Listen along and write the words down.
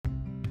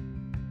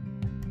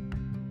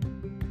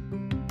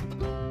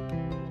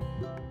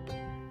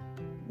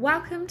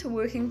Welcome to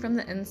Working from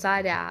the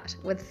Inside Out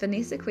with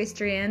Finesse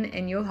Equestrian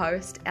and your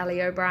host,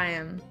 Ali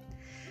O'Brien.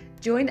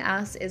 Join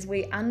us as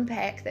we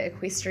unpack the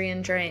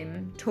equestrian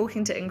dream,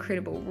 talking to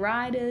incredible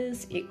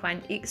riders,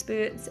 equine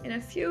experts, and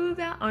a few of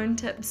our own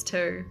tips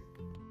too.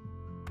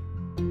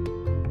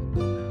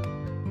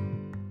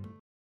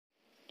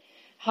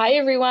 Hi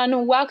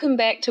everyone, welcome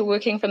back to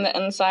Working from the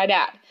Inside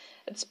Out.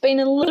 It's been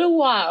a little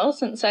while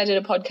since I did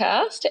a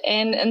podcast,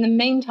 and in the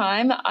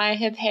meantime I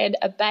have had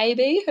a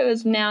baby who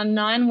is now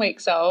 9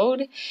 weeks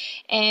old,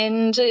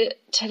 and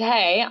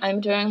today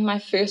I'm doing my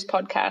first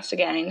podcast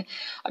again.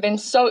 I've been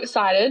so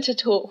excited to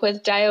talk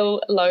with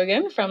Dale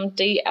Logan from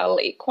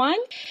DL Equine,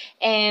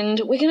 and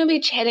we're going to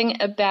be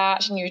chatting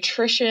about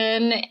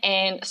nutrition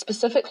and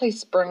specifically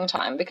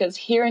springtime, because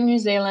here in New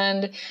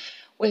Zealand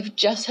we've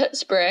just hit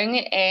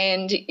spring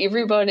and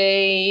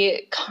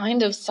everybody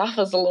kind of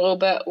suffers a little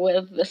bit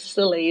with the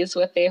sillies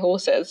with their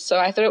horses. So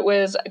I thought it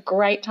was a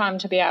great time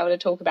to be able to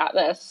talk about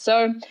this.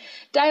 So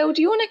Dale,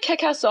 do you want to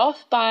kick us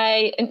off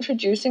by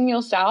introducing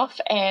yourself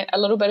and a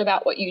little bit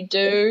about what you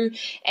do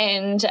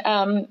and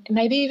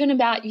maybe even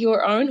about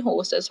your own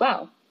horse as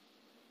well?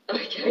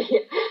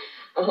 Okay.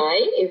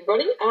 Hi,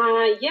 everybody.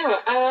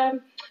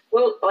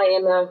 Well, I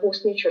am a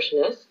horse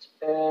nutritionist.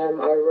 I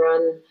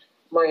run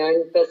my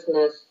own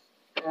business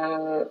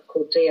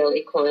called DL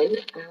Equine.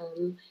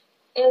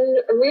 And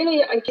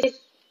really, I guess,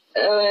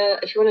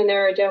 if you want to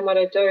narrow down what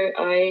I do,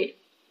 I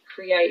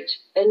create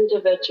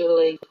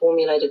individually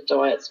formulated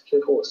diets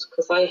per horse,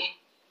 because I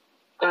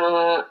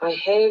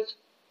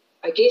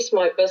guess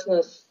my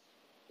business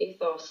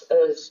ethos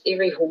is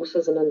every horse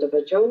is an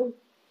individual,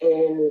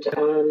 and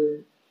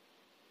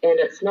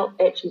it's not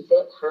actually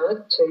that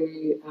hard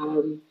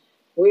to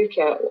work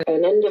out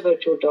an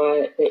individual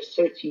diet that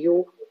suits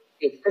your,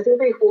 because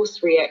every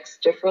horse reacts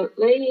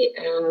differently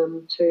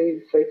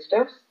to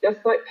foodstuffs, just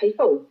like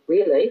people,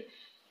 really.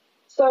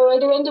 So I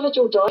do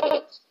individual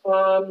diets,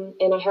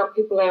 and I help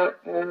people out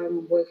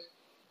with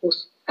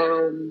horse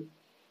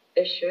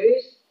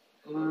issues,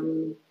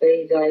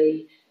 be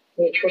they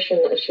nutrition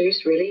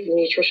issues, really,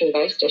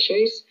 nutrition-based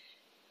issues.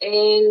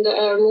 And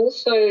I'm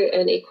also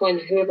an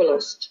equine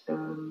herbalist,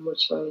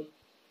 which I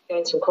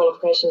gained some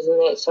qualifications in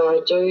that, so I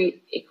do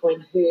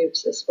equine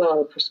herbs as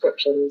well,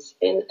 prescriptions,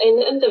 and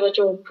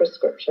individual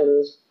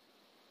prescriptions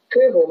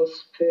per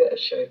horse, per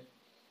issue.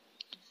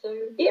 So,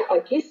 yeah, I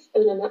guess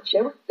in a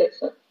nutshell,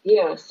 that's it.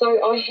 Yeah,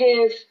 so I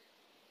have,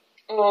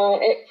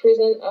 at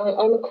present,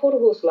 I'm a quarter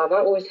horse lover,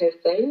 always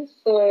have been,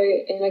 so,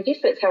 and I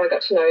guess that's how I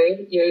got to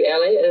know you,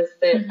 Ali, is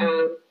that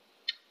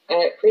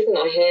at present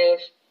I have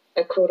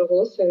a quarter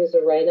horse who is a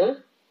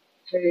reiner,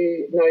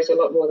 who knows a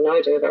lot more than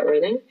I do about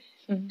reining.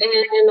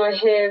 And I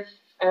have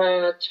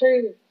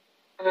two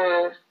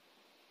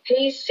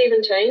he's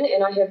 17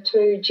 and I have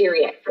two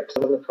geriatrics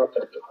on the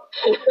property.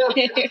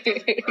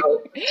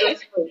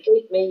 Just to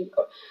keep me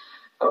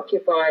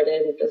occupied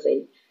and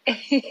busy.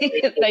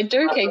 They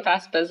do keep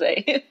us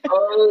busy.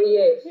 Oh,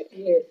 yes.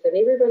 And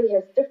everybody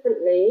has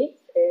different needs.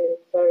 And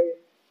so,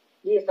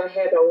 yes, I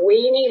have a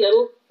weenie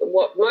little,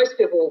 what most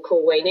people will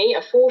call weenie,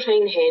 a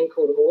 14-hand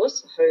quarter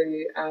horse who,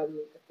 if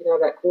you know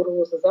about quarter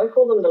horses, I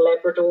call them the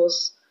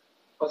Labradors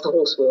of the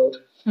horse world.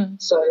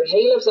 So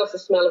he lives off the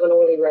smell of an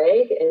oily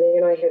rag, and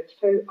then I have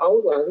two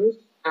old ones,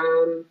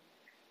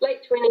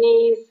 late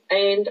 20s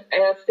and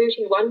a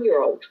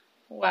 31-year-old.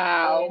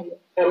 Wow.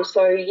 And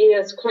so, yeah,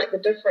 it's quite the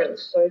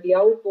difference. So the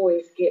old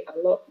boys get a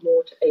lot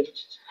more to eat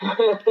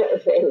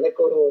than the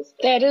good horse.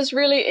 That is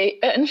really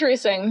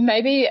interesting.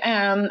 Maybe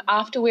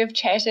after we've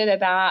chatted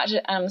about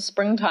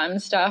springtime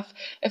stuff,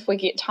 if we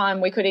get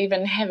time, we could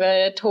even have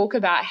a talk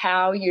about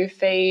how you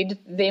feed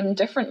them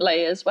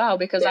differently as well,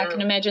 because I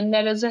can imagine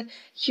that is a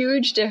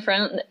huge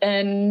difference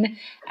in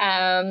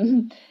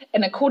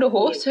a quarter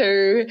horse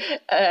who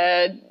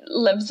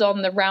lives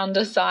on the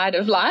rounder side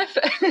of life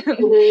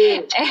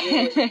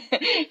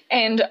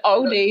and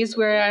oldies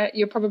where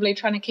you're probably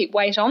trying to keep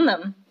weight on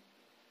them.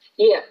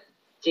 Yeah,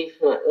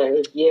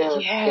 definitely.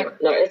 Yeah.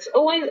 No,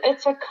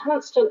 it's a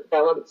constant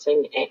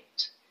balancing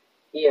act.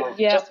 Yeah.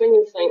 Just when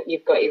you think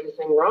you've got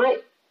everything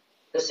right,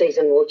 the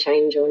season will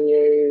change on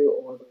you,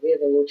 or the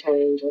weather will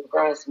change, or the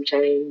grass will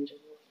change.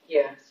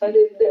 Yeah, so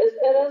it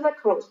is a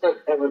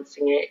constant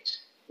balancing act.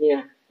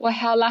 Yeah. Well,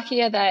 how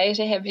lucky are they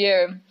to have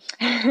you?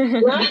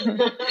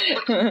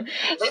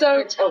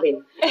 So tell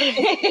them.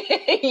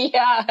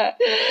 Yeah.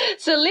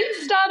 So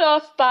let's start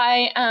off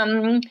by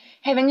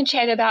having a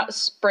chat about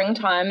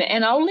springtime,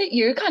 and I'll let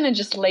you kind of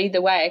just lead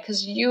the way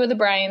because you are the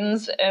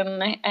brains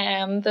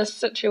in this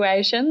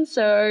situation.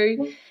 So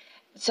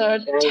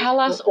tell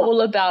us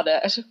all about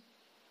it.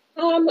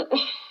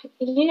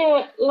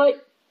 Yeah,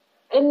 like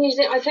in New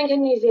Zealand, I think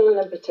in New Zealand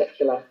in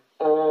particular.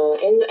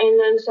 And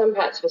in some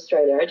parts of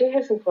Australia. I do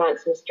have some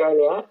clients in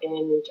Australia,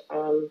 and,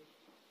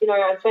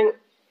 I think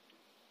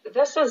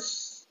this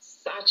is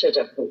such a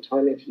difficult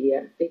time of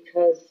year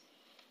because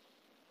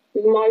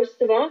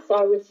most of us,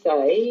 I would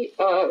say,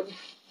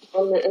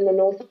 in the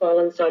North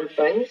Island side of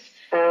things,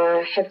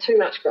 have too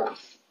much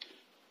grass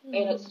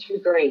and it's too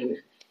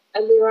green.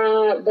 And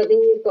but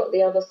then you've got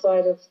the other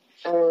side of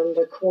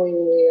the coin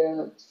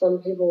where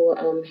some people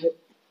have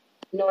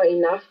not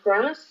enough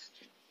grass,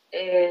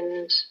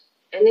 and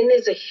then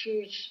there's a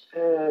huge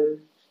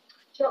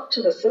shock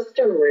to the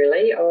system,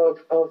 really, of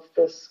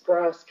this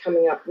grass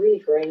coming up really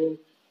green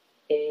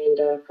and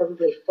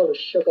probably full of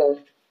sugar.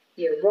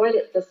 Yeah, right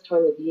at this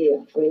time of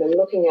year. I mean, I'm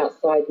looking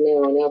outside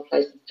now, and our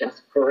place is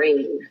just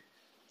green.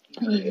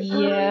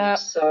 Yeah.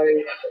 So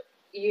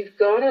you've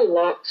got a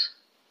lot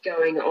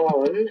going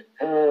on,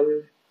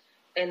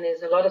 and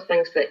there's a lot of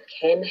things that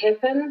can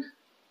happen,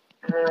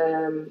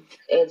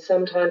 and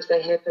sometimes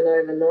they happen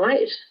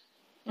overnight.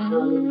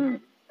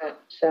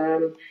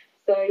 So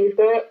you've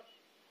got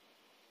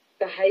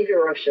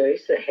behavioural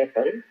issues that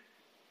happen,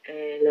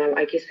 and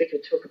I guess we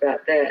could talk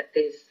about that.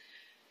 There's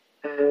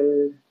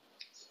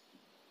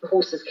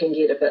horses can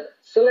get a bit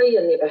silly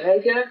in their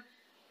behaviour.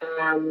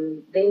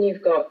 Then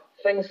you've got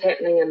things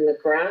happening in the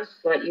grass,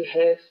 like you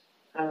have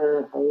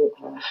a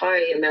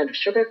high amount of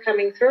sugar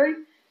coming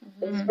through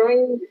in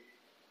spring,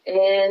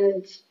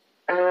 and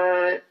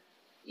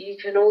you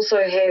can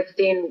also have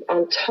then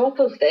on top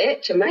of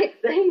that, to make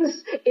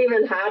things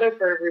even harder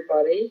for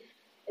everybody,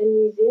 in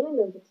New Zealand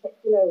in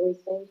particular, we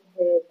seem to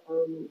have,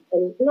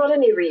 and not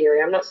in every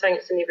area, I'm not saying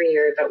it's in every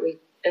area, but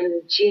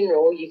in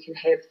general, you can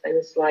have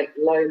things like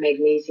low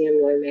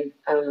magnesium,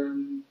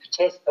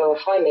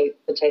 high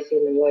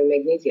potassium and low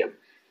magnesium.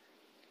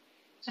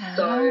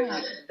 So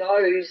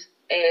those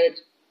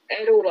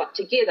add all up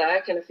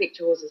together can affect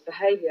your horse's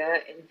behaviour.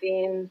 And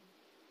then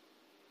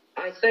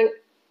I think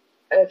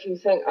if you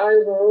think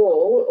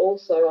overall,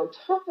 also on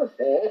top of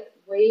that,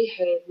 we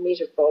have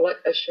metabolic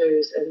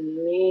issues in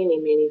many,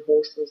 many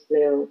horses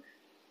now.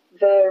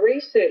 The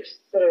research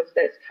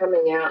that's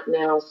coming out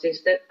now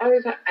says that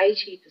over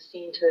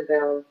 80% of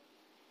our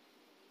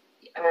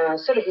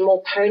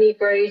more pony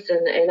breeds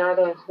and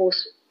other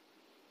horse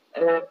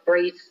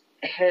breeds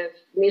have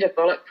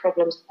metabolic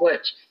problems,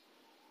 which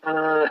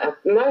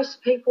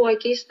most people, I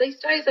guess, these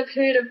days have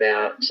heard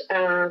about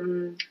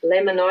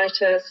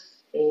laminitis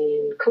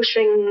and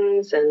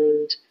Cushing's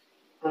and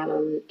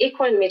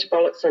equine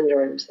metabolic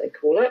syndromes, they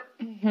call it.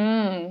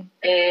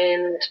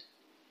 And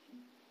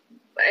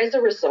as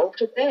a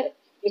result of that,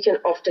 you can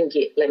often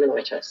get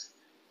laminitis.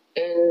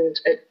 And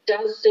it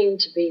does seem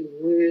to be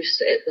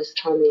worse at this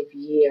time of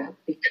year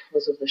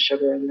because of the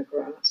sugar in the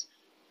grass.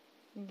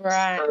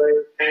 Right.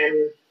 So,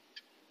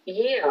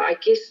 I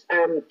guess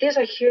there's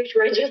a huge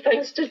range of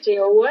things to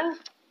deal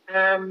with.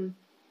 The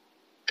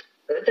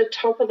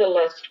top of the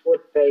list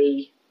would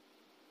be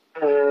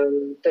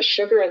the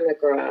sugar in the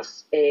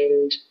grass,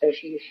 and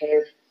if you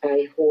have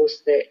a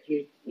horse that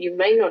you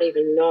may not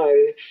even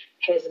know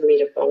has a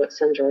metabolic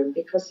syndrome,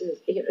 because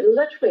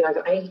literally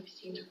over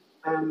 80%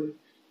 of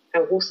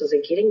our horses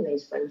are getting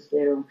these things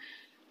now.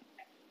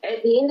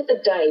 At the end of the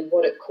day,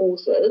 what it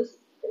causes,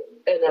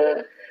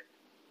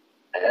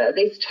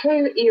 there's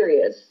two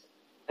areas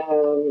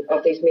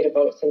of these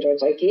metabolic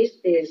syndromes. I guess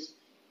there's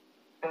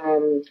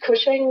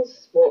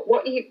Cushing's. A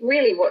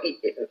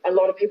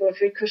lot of people have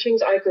heard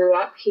Cushing's. I grew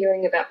up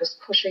hearing about this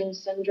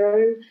Cushing's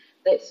syndrome.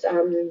 That's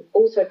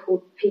also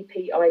called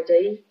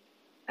PPID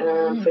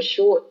for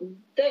short.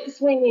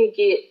 That's when you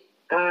get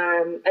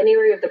an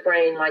area of the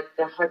brain like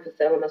the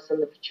hypothalamus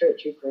and the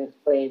pituitary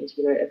gland.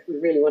 If we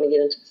really want to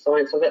get into the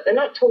science of it, they're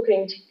not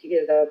talking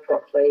together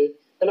properly.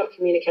 They're not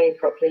communicating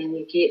properly, and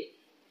you get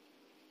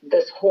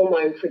this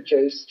hormone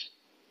produced,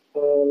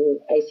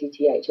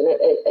 ACTH, and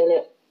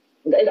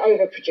it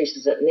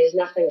overproduces it, and there's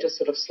nothing to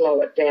sort of slow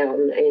it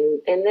down,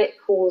 and that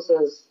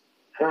causes,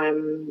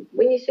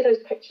 when you see those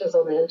pictures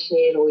on the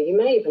internet, or you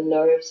may even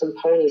know of some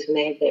ponies when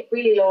they have that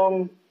really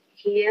long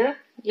hair,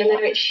 and they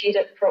don't shed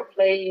it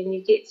properly, and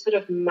you get sort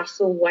of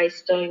muscle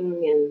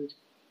wasting,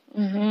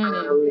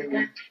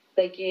 and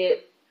they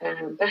get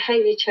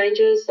behaviour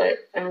changes, like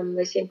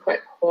they seem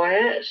quite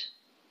quiet,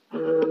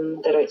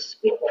 they don't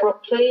speak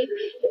properly.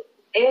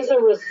 As a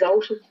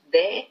result of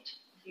that,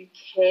 you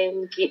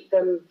can get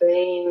them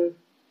being,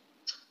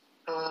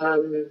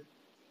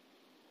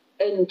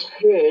 in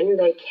turn,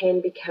 they can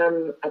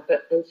become a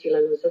bit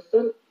insulin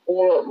resistant,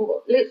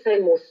 or let's say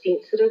more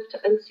sensitive to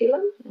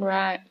insulin.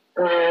 Right.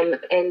 And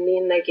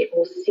then they get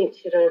more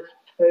sensitive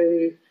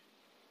to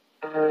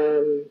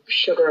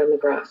sugar in the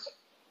grass.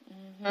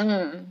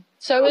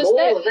 So is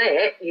all of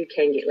that, you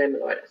can get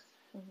laminitis.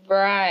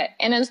 Right.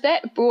 And is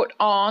that brought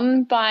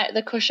on by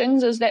the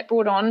Cushing's? Is that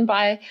brought on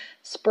by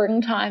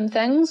springtime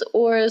things,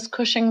 or is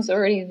Cushing's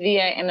already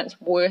there and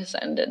it's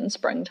worsened in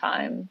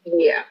springtime?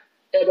 Yeah,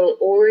 it'll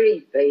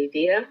already be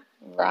there.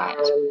 Right.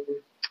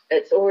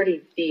 It's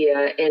already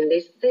there, and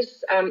there's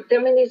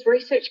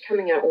research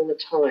coming out all the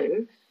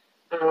time.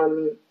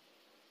 And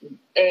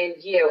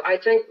I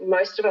think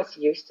most of us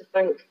used to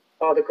think,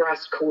 the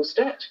grass caused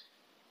it,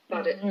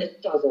 but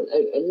it doesn't.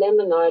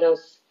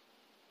 Laminitis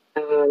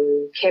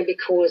can be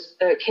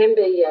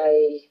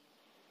a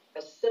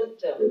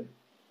symptom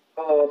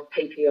of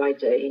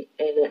PPID,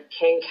 and it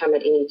can come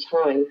at any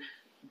time.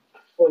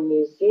 For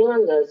New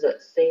Zealanders,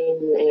 it's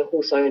seen, and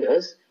horse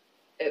owners,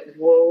 it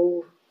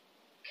will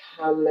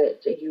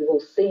you will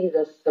see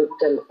the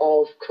symptom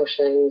of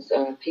Cushing's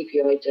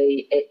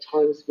PPID at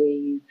times where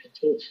you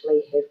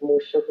potentially have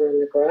more sugar in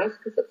the grass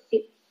because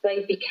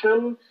they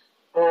become,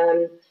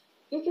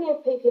 you can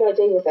have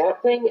PPID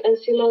without being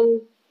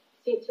insulin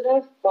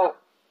sensitive, but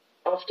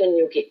often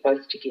you'll get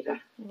both together.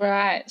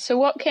 Right. So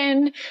what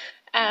can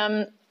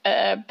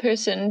a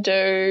person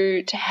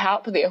do to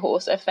help their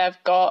horse if they've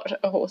got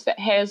a horse that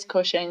has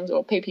Cushing's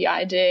or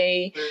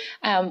PPID?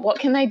 What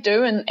can they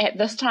do at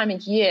this time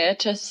of year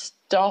to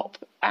stop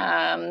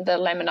the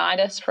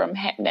laminitis from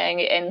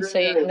happening and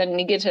seeing the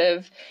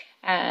negative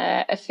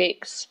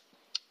effects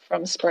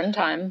from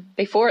springtime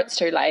before it's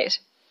too late?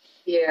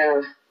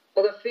 Yeah.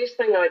 Well, the first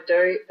thing I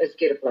do is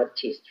get a blood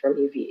test from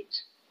your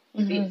vet.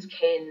 Vets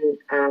can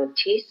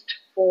test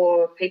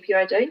for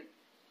PPID.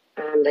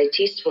 They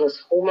test for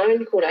this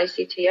hormone called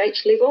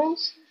ACTH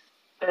levels.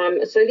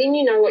 So then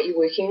you know what you're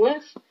working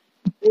with.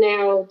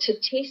 Now, to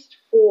test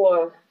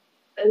for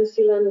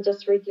insulin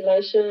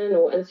dysregulation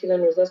or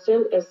insulin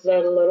resistant is a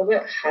little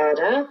bit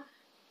harder.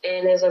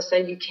 And as I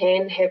say, you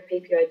can have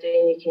PPID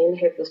and you can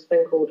have this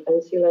thing called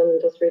insulin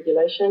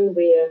dysregulation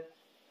where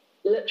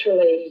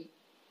literally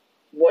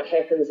what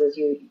happens is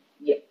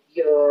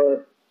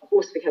your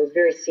horse becomes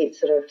very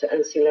sensitive to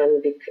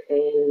insulin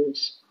and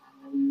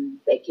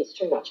that gets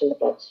too much in the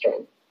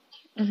bloodstream.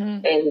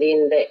 And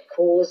then that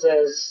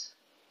causes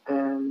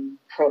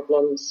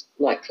problems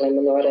like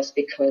laminitis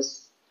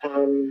because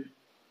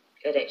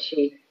it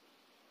actually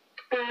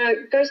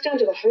goes down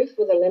to the hoof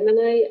where the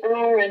laminae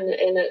are and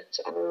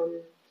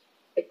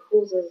it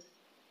causes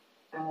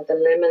the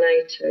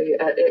laminae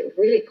it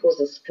really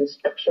causes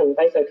constriction,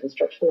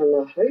 vasoconstriction in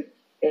the hoof,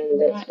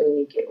 and that's when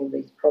you get all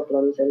these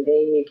problems, and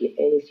then you get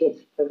any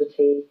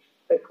sensitivity.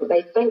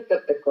 They think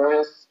that the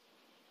grass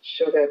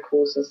sugar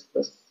causes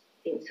this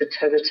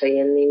sensitivity,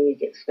 and then you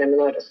get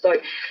laminitis. So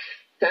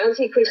to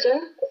answer your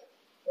question,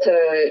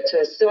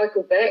 to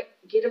cycle back,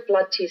 get a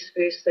blood test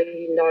first so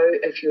you know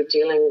if you're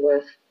dealing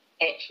with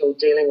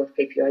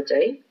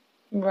PPID.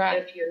 Right.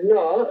 If you're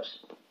not,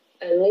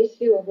 unless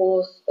your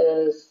horse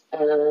is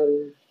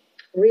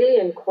really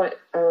in quite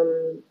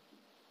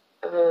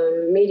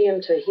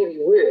medium to heavy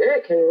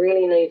work and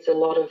really needs a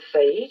lot of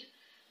feed,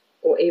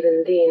 or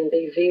even then,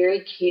 be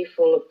very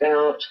careful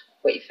about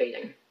what you're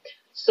feeding.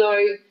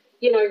 So,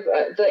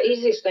 the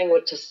easiest thing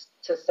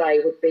to say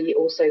would be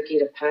also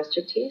get a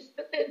pasture test,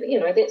 but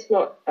that's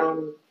not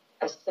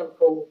a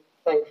simple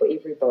thing for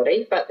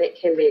everybody, but that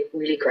can be a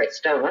really great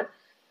start.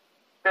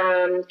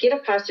 Get a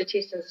pasture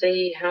test and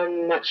see how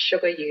much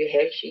sugar you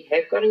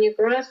have got in your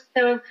grass.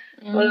 Now,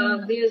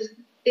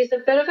 there's a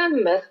bit of a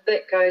myth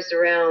that goes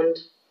around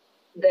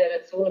that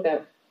it's all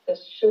about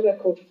this sugar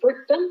called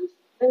fructose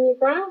in your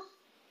grass.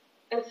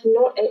 It's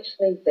not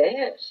actually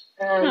that.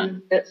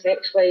 It's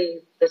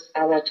actually this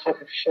other type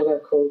of sugar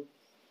called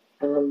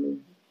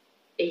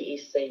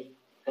ESC,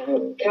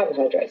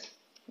 carbohydrates.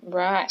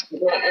 Right.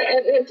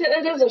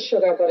 It is a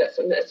sugar, but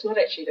it's not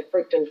actually the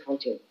fructose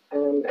content.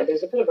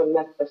 There's a bit of a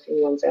myth if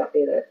anyone's out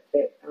there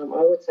that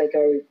I would say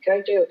go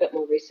do a bit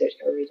more research,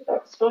 go read it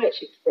up. It's not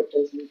actually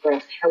fructose in the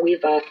grass,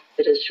 however,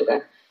 it is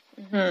sugar.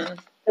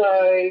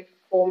 So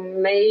for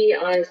me,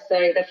 I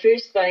say the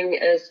first thing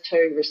is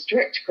to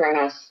restrict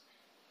grass.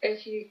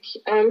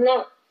 I'm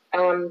not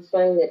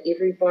saying that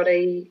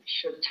everybody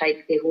should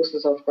take their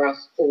horses off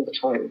grass all the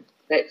time.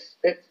 That's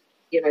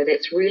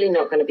really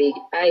not going to be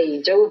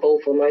A,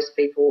 doable for most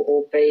people,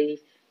 or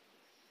B,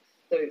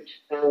 suit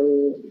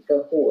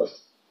the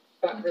horse.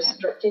 But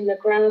restricting the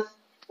grass,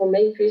 for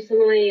me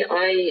personally,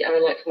 I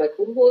like my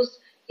cool horse.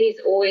 He's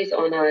always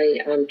on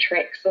a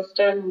track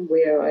system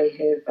where I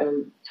have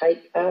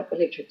tape up,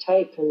 electric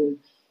tape, and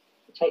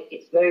the tape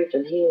gets moved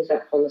and he ends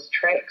up on this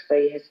track, so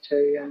he has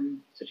to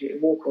sort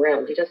of walk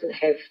around. He doesn't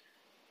have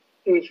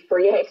huge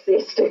free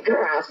access to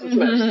grass as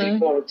much as he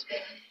wants.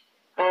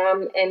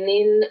 And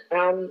then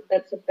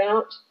it's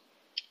about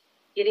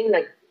getting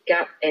the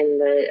gut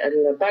and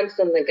the bugs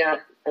in the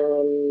gut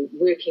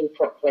working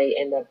properly,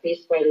 and the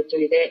best way to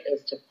do that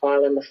is to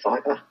pile in the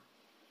fibre.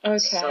 Okay.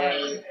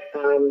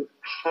 So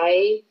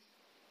hay,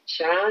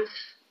 chaff,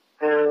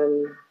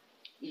 there's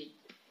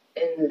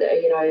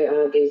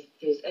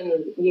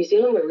in New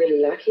Zealand we're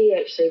really lucky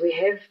actually. We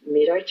have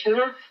meadow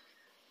chaff,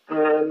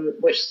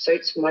 which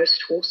suits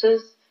most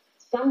horses.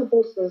 Some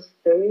horses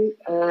do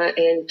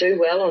and do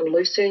well on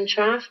lucerne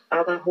chaff.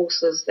 Other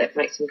horses, that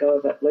makes them go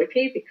a bit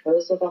loopy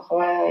because of the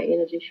higher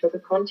energy sugar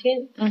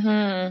content.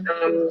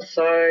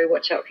 So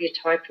watch out for your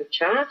type of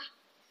chaff.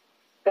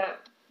 But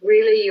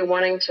really you're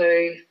wanting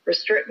to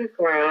restrict the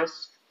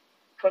grass,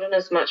 put in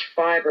as much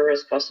fibre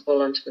as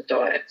possible into the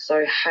diet.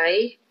 So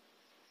hay,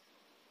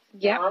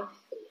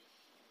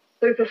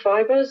 super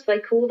fibres, they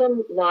call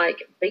them,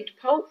 like beet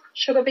pulp,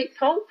 sugar beet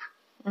pulp.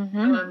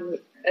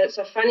 It's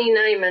a funny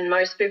name, and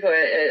most people,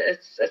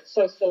 it's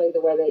so silly the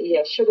way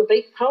that, sugar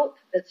beet pulp.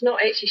 It's not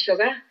actually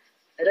sugar.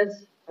 It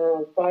is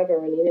fibre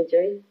and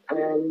energy.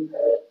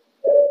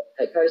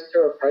 It goes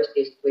through a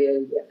process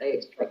where they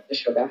extract the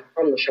sugar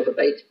from the sugar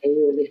beet, and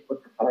you're left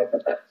with the fibre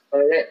bits.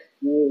 So that's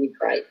really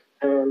great.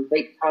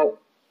 Beet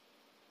pulp,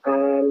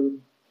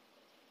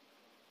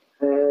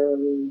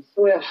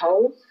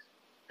 hulls.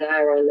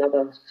 They're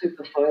another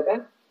super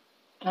fibre.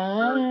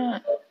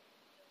 Ah.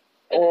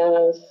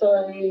 And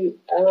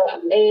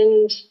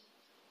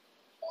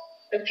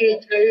if you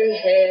do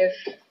have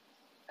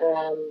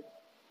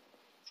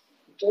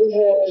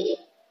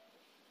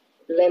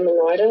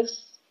laminitis,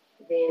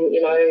 then,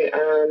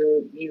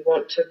 you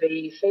want to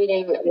be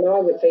feeding, I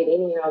would feed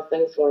anyhow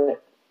things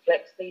like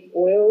flaxseed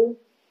oil,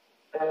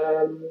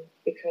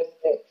 because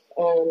that's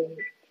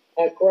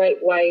a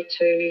great way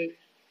to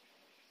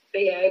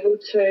be able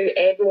to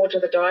add more to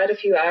the diet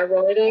if you are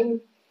riding.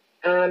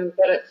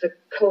 But it's a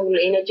cool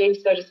energy,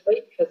 so to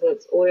speak, because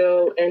it's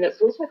oil, and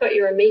it's also got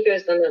your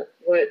omegas in it,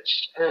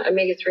 which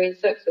omega-3 and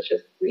 6, which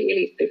is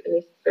really super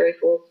necessary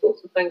for all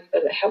sorts of things,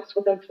 but it helps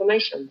with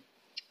inflammation.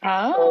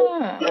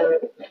 Ah. So,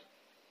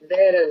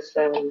 that is,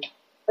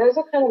 those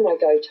are kind of my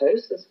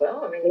go-tos as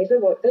well. I mean, these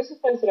are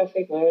things that I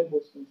feed my own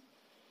horses.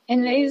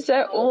 And these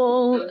are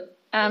all,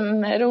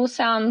 it all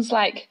sounds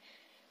like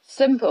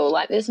simple,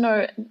 like it's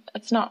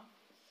not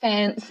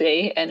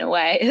fancy in a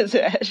way, is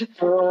it?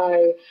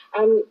 I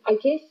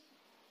guess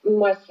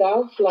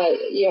myself,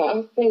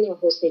 I've been a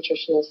horse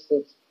nutritionist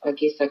since I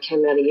guess I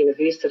came out of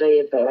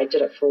university, but I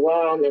did it for a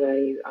while, and then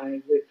I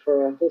worked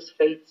for a horse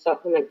feed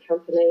supplement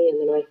company, and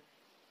then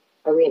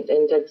I went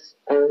and did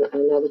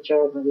another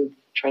job and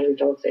trained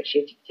dogs,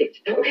 actually,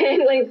 detected dog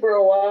handling for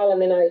a while,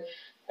 and then I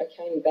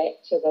came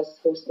back to this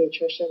horse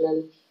nutrition.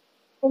 And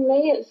for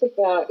me, it's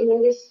about,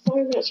 there's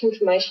so much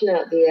information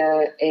out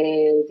there,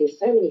 and there's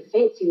so many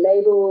fancy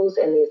labels,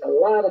 and there's a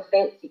lot of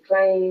fancy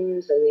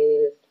claims, and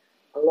there's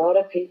a lot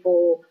of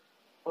people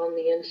on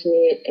the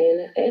internet,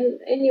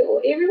 and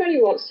everybody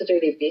wants to do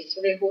their best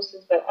for their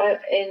horses,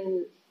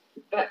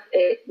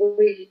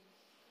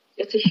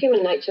 it's a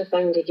human nature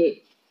thing to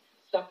get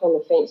stuck on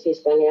the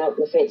fanciest thing out,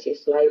 the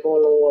fanciest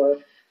label, or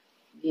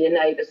your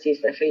neighbour says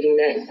they're feeding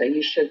that, so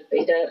you should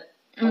feed it.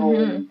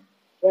 Mm-hmm.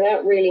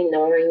 Without really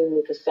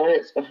knowing the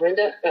science behind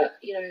it. But,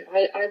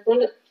 I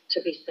want it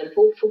to be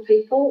simple for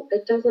people.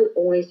 It doesn't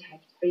always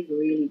have to be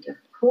really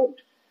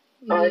difficult.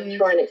 Yes. I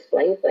try and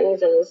explain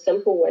things in as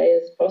simple way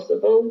as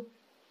possible.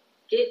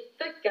 Get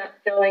the gut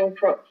going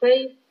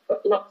properly,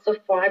 put lots of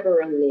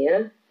fibre in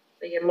there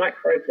so your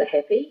microbes are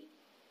happy,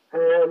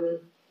 and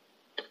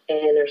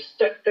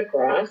restrict the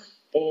grass,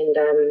 and,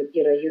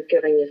 you're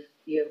giving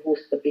your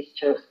horse the best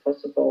chance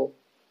possible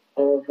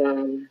of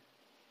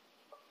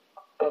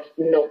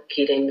not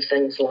getting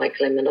things like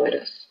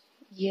laminitis.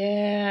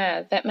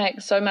 Yeah, that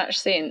makes so much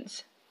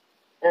sense.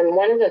 And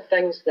one of the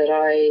things that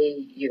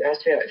you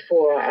asked me about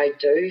before, I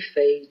do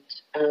feed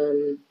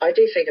a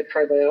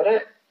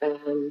probiotic,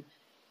 and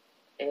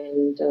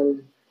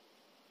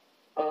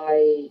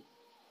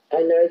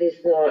I know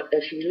there's not,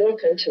 if you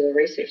look into the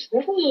research,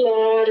 there's not a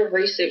lot of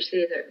research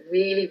there that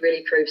really,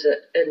 really proves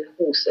it in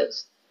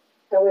horses.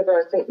 However,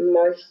 I think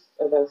most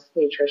of us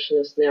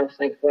nutritionists now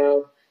think,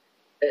 well,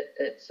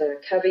 it's a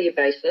cover your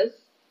bases.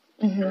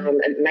 Mm-hmm.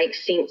 It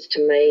makes sense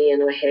to me,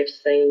 and I have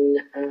seen,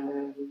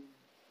 and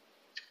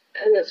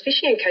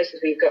especially in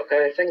cases where you've got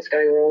things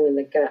going wrong in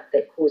the gut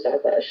that cause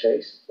other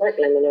issues, like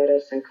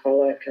laminitis and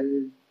colic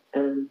and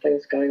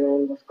things going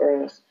on with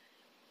grass.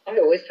 I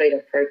always feed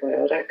a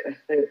probiotic. I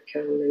think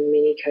in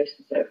many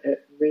cases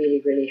it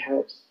really, really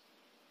helps.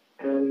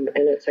 And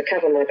it's a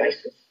cover my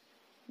bases.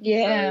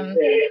 Yeah.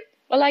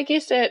 Well, I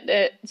guess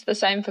it's the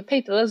same for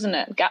people, isn't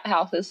it? Gut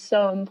health is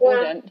so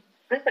important. Well,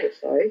 I think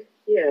so,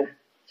 yeah.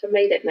 To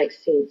me, that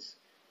makes sense.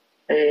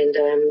 And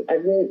and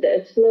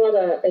a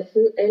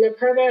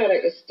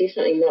probiotic is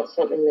definitely not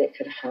something that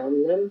could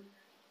harm them.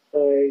 So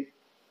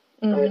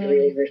mm-hmm. I'd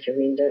really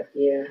recommend it,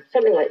 yeah.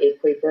 Something like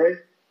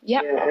Equibrew.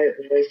 Yep. Yeah, I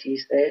always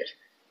use that.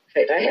 In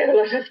fact, I have a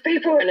lot of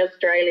people in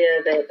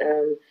Australia that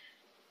are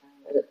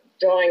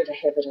dying to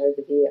have it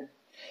over there.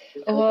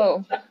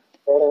 Oh.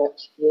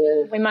 Product,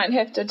 yeah. We might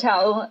have to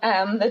tell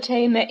the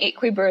team at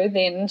Equibrew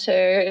then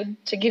to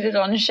get it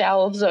on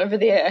shelves over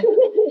there.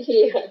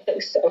 Yeah, I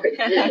think so.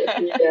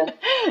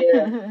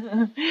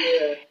 Yeah.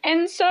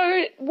 And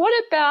so what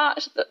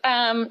about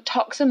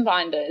toxin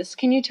binders?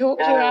 Can you talk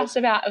to us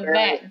about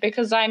that?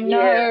 Because I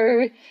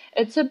know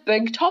it's a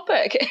big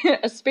topic,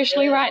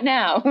 especially right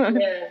now.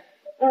 Yeah.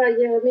 Oh,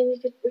 yeah, I mean, we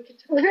could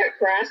talk about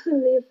grass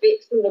and the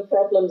effects and the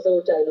problems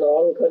all day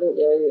long, couldn't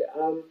you,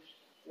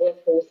 with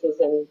horses,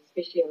 and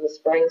especially in the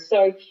spring.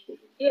 So,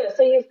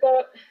 so you've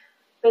got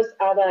this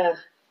other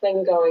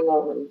thing going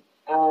on.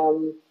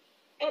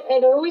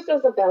 It always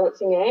is a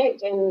balancing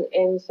act,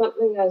 and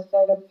something I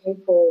say to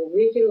people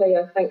regularly,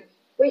 I think,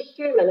 we're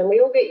human, and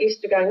we all get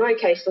used to going,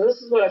 okay, so this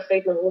is what I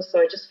feed my horse, so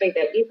I just feed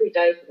that every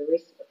day for the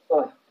rest of its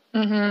life.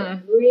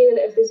 Mm-hmm.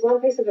 Really, if there's one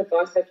piece of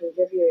advice I can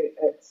give you,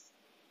 it's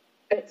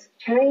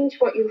change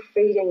what you're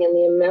feeding and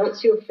the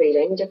amounts you're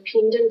feeding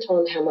dependent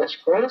on how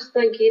much grass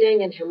they're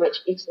getting and how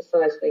much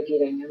exercise they're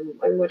getting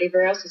and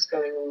whatever else is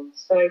going on.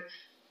 So,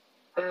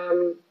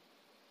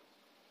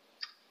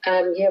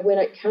 when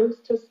it comes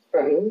to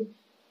spring,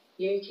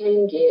 you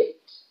can get,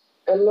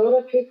 a lot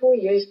of people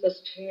use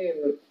this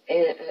term,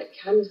 and it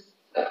comes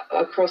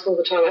across all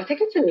the time. I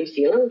think it's a New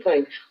Zealand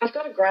thing. I've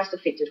got a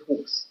grass-affected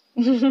horse.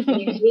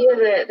 You hear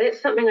that.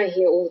 That's something I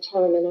hear all the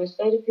time, and I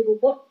say to people,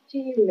 what do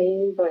you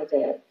mean by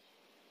that?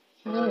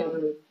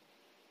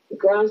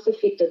 Grass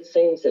affected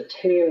seems a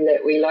term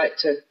that we like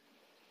to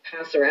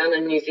pass around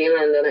in New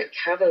Zealand, and it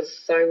covers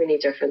so many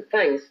different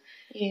things.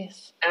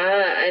 Yes.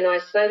 And I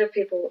say to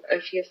people,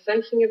 if you're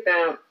thinking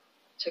about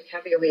to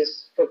cover your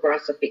ears for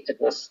grass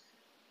affectedness,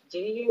 do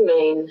you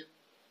mean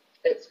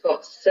it's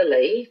got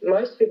silly?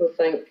 Most people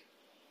think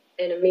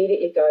and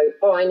immediately go,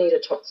 oh, I need a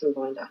toxin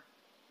binder.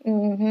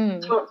 Mm-hmm.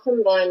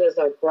 Toxin binders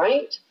are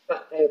great,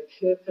 but their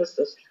purpose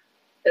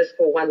is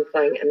for one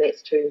thing, and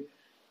that's to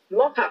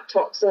mop up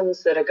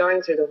toxins that are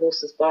going through the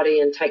horse's body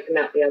and take them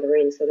out the other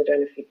end so they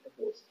don't affect the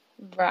horse.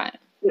 Right.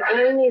 The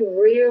only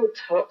real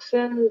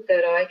toxin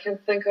that I can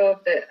think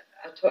of that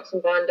a toxin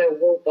binder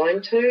will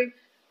bind to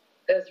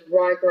is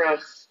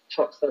ryegrass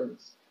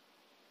toxins.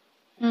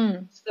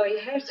 Mm. So you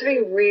have to be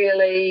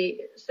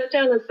really sit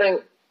down and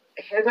think,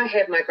 have I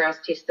had my grass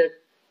tested?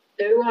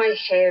 Do I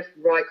have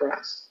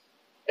ryegrass?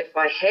 If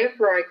I have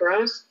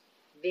ryegrass,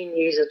 then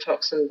use a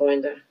toxin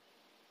binder.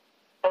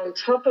 On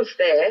top of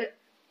that,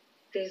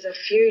 there's a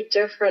few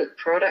different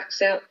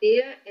products out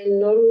there, and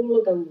not all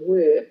of them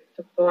work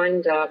to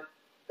bind up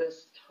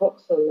this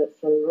toxin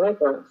that's in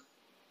ryegrass.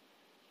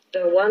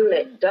 The one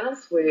that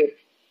does work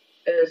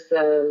is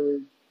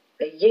a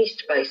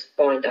yeast-based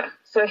binder.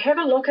 So have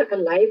a look at the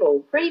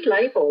label. Read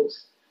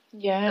labels.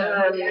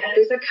 Yeah.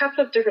 There's a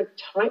couple of different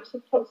types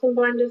of toxin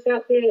binders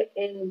out there,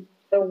 and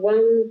the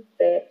one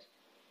that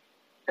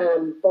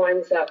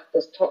binds up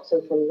this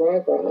toxin from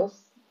ryegrass,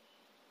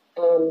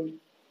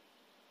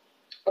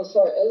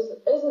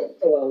 isn't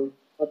the one,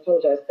 I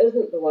apologise,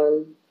 isn't the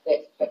one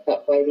that's picked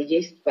up by the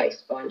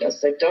yeast-based binder.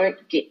 So don't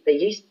get the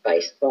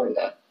yeast-based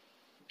binder.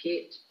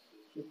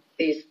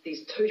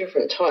 There's two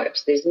different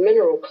types. There's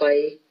mineral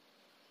clay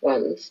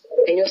ones,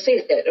 and you'll see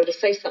that it'll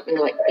say something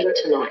like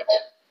bentonite.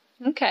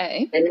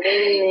 Okay. And then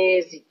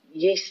there's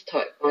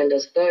yeast-type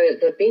binders. Though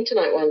the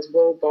bentonite ones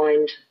will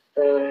bind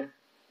the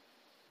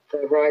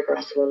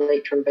ryegrass or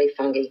Elytrum bee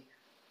fungi.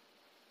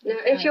 Now,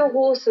 if your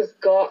horse has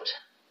got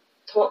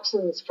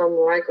toxins from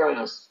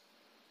ryegrass,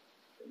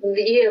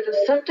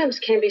 the symptoms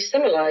can be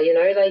similar. You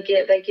know, they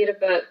get a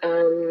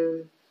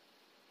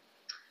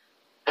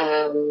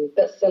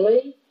bit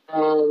silly.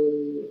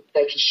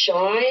 They can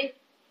shy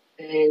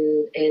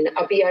and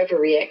be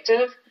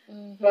overreactive.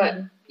 Mm-hmm. But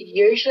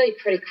usually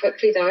pretty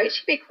quickly they'll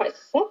actually be quite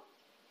sick.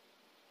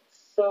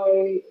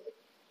 So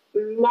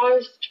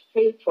most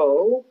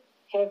people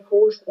have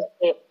horses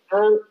that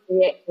aren't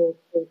reacting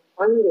to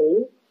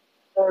fungi,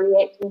 they're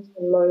reacting to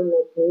low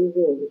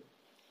magnesium.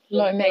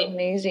 Low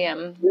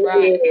magnesium,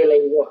 right.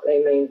 Really what they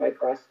mean by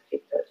grass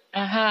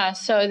affected.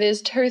 So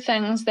there's two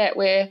things that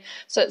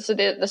so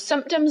the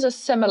symptoms are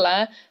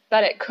similar,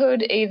 but it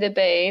could either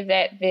be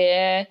that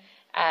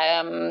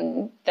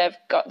they've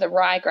got the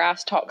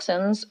ryegrass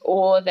toxins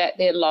or that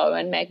they're low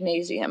in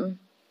magnesium.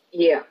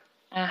 Yeah.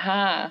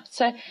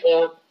 So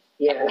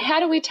yeah. How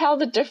do we tell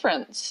the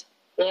difference?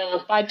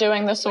 By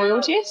doing the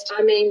soil test?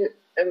 I mean,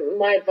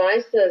 my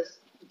advice is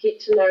get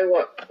to know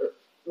what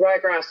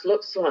ryegrass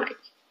looks like.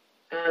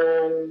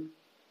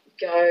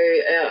 Go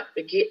out,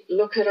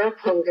 look it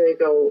up on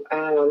Google,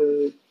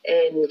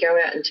 and go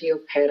out into your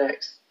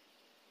paddocks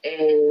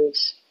and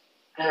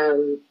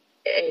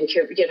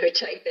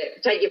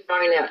take your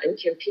phone out and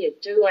compare.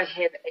 Do I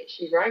have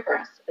actually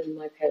ryegrass in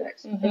my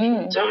paddocks? Mm-hmm. If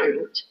you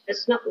don't,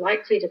 it's not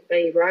likely to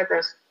be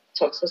ryegrass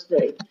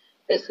toxicity.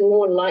 It's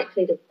more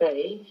likely to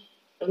be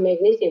a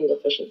magnesium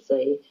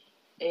deficiency,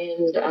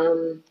 and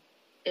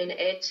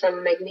add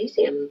some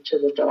magnesium to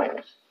the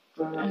diet.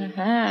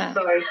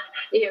 So,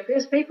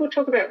 because people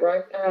talk about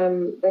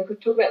they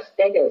could talk about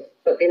staggers,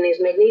 but then there's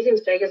magnesium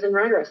staggers and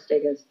ryegrass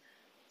staggers.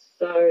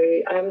 So,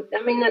 I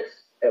mean,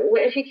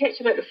 if you catch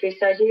them at the first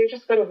stage and you've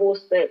just got a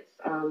horse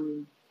that's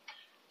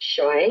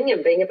shying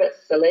and being a bit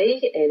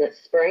silly and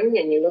it's spring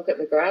and you look at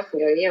the grass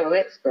and go, yeah, well,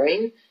 that's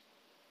green.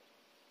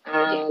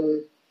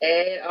 And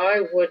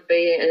I would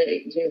be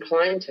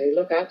inclined to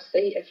look up,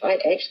 see if I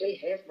actually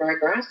have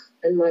ryegrass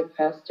in my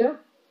pasture.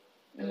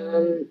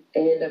 And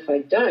if I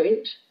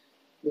don't,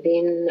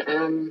 then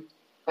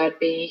I'd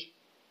be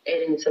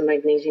adding some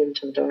magnesium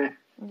to the diet.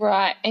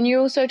 Right. And you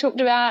also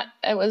talked about,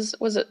 was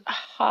it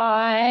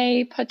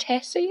high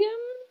potassium?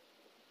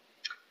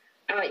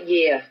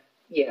 Yeah.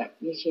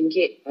 You can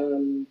get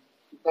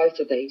both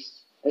of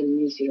these in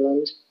New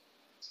Zealand.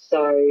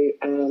 So,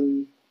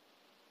 and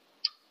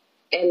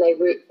they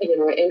work,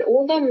 and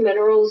all the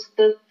minerals,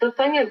 the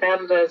thing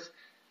about it is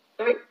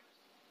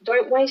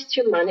don't waste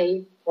your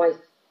money by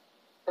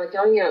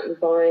going out and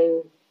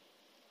buying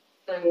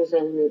things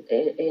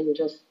and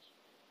just,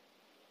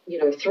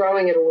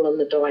 throwing it all in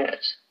the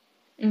diet.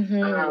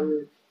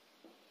 Mm-hmm.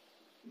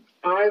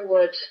 I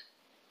would,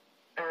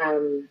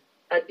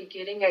 I'd be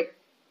getting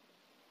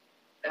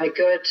a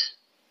good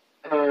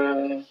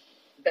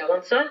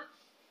balancer,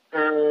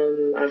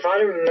 a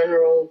vitamin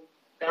mineral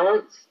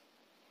balance,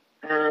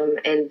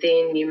 and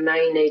then you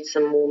may need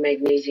some more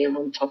magnesium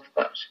on top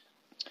of it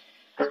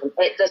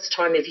at this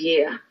time of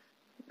year.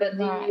 But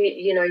then,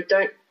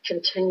 don't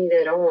continue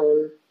that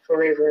on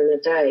forever and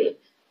a day,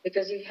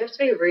 because you have to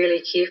be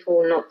really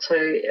careful not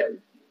to.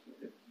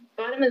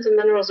 Vitamins and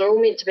minerals are all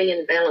meant to be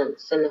in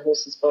balance in the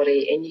horse's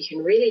body, and you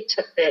can really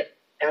tip that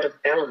out of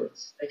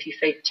balance if you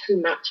feed too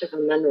much of a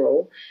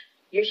mineral.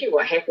 Usually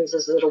what happens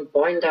is it'll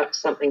bind up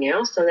something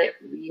else, and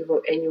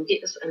you'll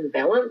get this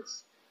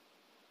imbalance.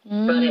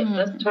 But at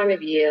this time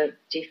of year,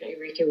 definitely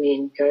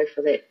recommend go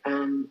for that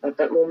a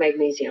bit more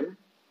magnesium,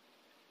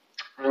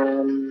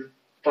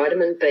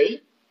 vitamin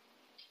B.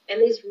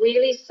 And there's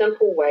really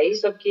simple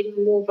ways of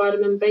getting more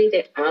vitamin B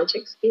that aren't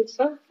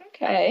expensive.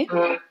 Okay.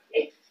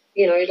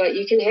 Like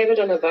you can have it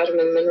in a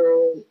vitamin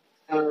mineral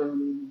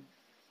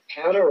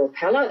powder or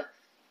pellet,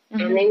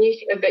 and then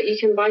you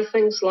can buy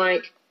things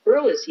like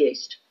brewer's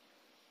yeast.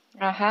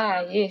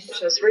 Yes.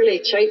 Which is really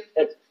cheap.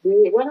 It's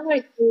really one of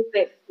those things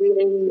that's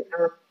really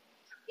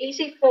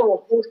easy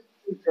for horses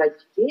to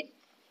digest.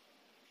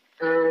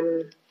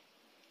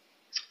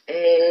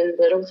 And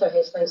it also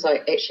has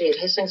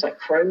things like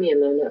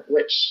chromium in it,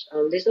 which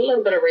there's a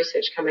little bit of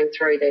research coming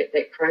through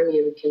that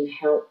chromium can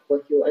help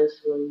with your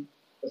insulin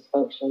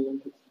dysfunction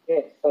and things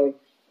like that. So,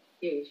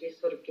 you're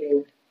sort of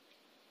getting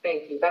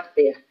bang for your buck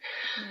there.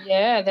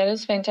 Yeah, that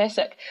is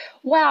fantastic.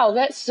 Wow,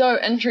 that's so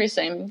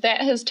interesting.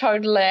 That has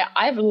totally,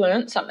 I've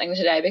learned something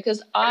today,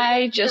 because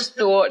I just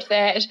thought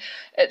that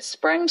it's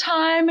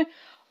springtime,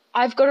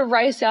 I've got to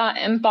race out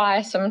and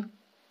buy some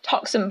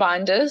toxin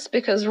binders,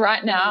 because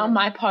right now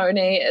my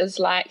pony is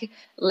like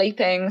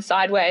leaping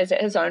sideways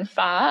at his own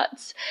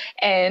farts,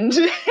 and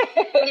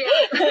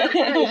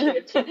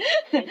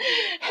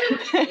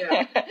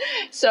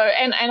so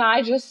and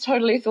I just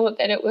totally thought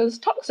that it was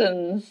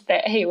toxins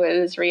that he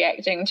was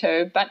reacting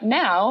to, but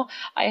now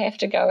I have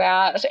to go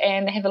out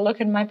and have a look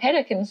in my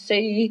paddock and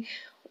see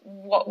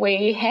what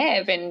we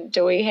have, and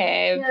do we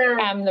have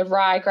the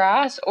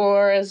ryegrass,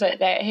 or is it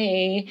that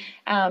he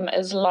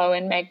is low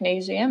in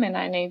magnesium and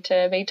I need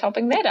to be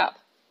topping that up?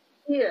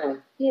 Yeah.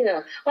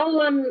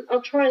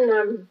 I'll try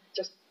and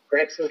just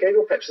grab some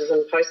Google pictures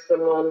and post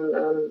them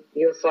on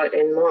your site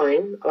and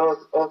mine of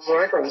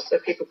ryegrass so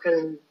people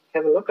can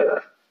have a look at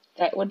it.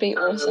 That would be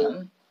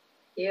awesome.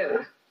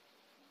 Yeah.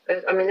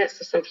 I mean, that's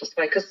the simplest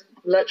way, because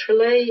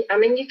literally, I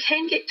mean, you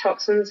can get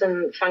toxins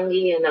and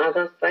fungi and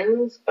other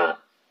things, but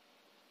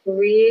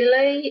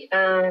really,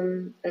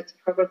 it's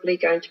probably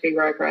going to be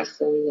ryegrass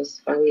and this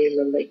fungi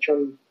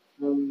Lilium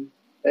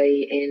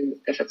B, and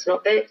if it's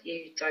not that,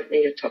 you don't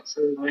need a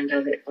toxin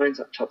binder that binds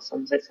up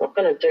toxins. It's not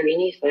going to do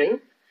anything.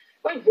 It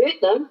won't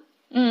hurt them.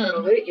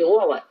 It'll hurt your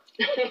wallet.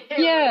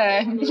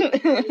 Yeah. Because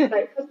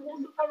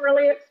horses are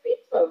really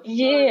expensive.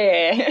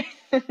 Yeah.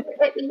 So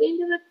at the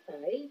end of the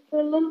day, do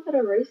a little bit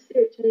of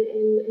research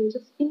and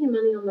just spend your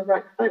money on the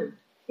right thing.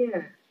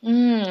 Yeah.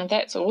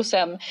 That's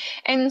awesome.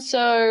 And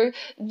so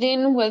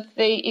then with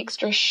the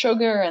extra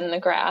sugar in the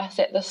grass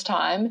at this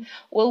time,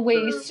 will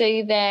we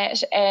see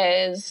that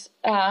as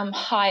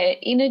higher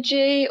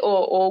energy,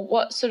 or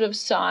what sort of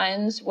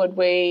signs would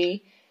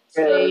we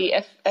see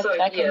if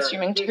they're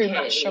consuming too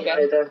much sugar?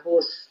 The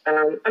horse,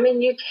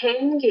 you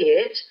can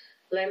get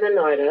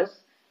laminitis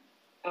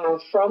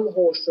from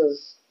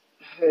horses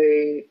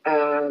who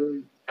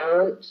don't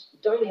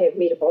have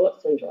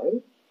metabolic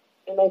syndrome.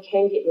 And they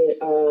can get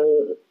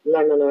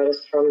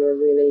laminitis from a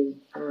really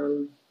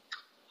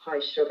high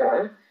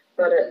sugar,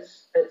 but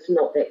it's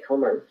not that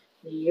common.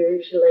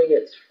 Usually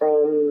it's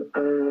from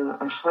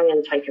a high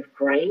intake of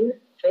grain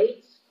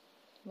feeds,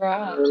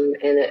 right? And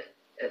it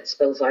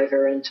spills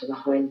over into the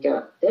hind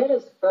gut.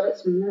 But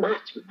it's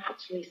much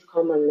less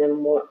common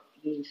than what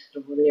you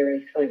sort of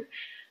ordinarily think.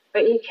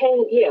 But you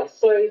can,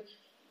 so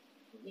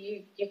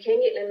you can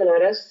get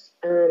laminitis.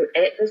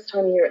 At this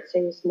time of year, it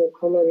seems more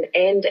common,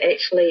 and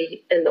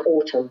actually in the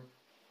autumn.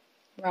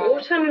 Right.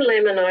 Autumn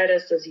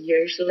laminitis is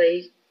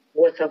usually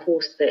with a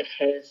horse that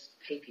has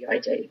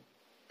PPID.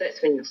 That's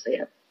when you'll see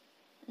it.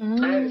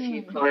 I have a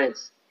few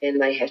clients,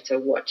 and they have to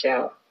watch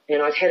out.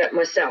 And I've had it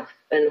myself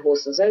in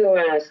horses. And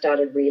when I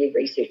started really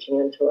researching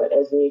into it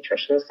as a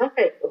nutritionist, I've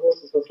had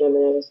horses with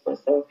laminitis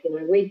myself.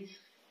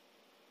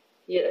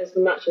 As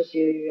much as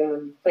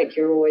you think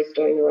you're always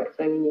doing the right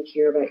thing and you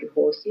care about your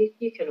horse,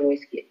 you can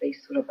always get these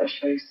sort of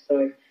issues.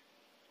 So,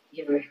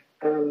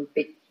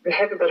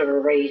 have a bit of a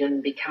read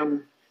and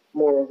become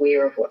more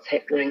aware of what's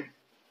happening.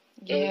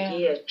 Yeah.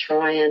 And,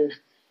 try and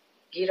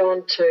get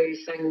onto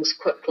things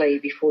quickly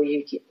before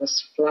you get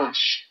this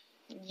flush.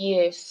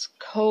 Yes,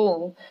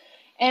 cool.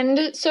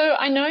 And so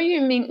I know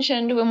you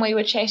mentioned when we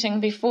were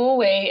chatting before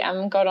we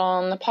got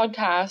on the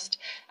podcast,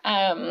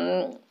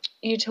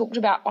 you talked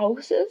about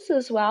ulcers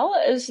as well.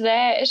 Is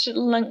that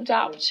linked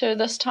up to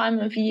this time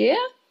of year?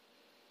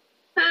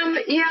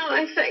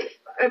 I think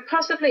it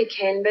possibly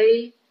can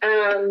be.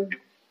 I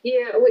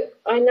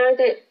know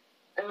that,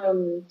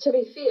 to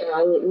be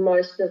fair,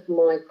 most of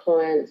my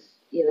clients,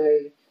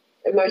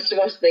 most of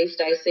us these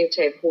days seem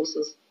to have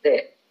horses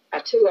that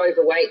are too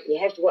overweight. You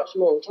have to watch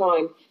them all the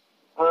time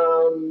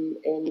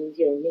and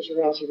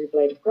measure out every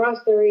blade of grass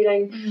they're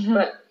eating. Mm-hmm.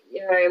 But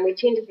and we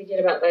tend to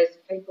forget about those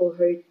people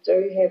who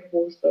do have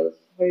horses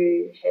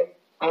who have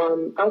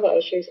other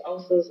issues,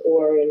 ulcers,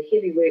 or in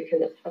heavy work,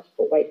 and it's hard to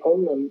put weight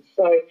on them.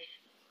 So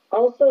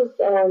ulcers,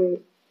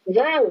 they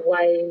are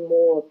way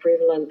more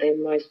prevalent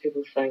than most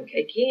people think.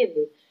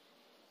 Again,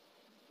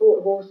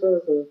 sport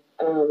horses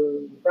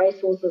and race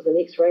horses and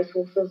ex-race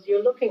horses,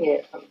 you're looking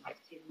at something like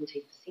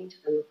 70%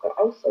 of them have got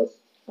ulcers.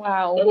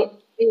 Wow. And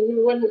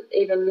you wouldn't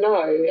even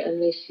know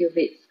unless you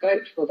vet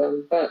scoped for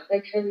them, but they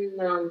can,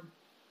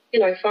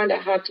 find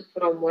it hard to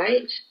put on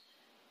weight.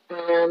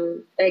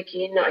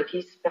 Again, I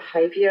guess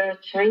behaviour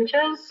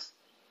changes,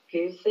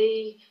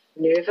 goosey,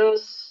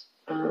 nervous,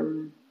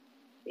 and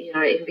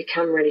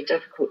become really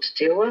difficult to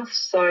deal with.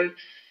 So,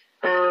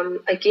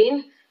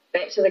 again,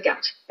 back to the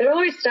gut. It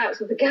always starts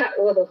with the gut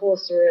with a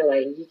horse,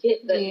 really. You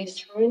get that, You're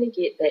trying to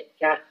get that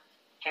gut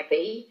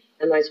happy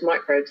and those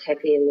microbes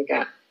happy in the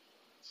gut.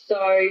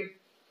 So,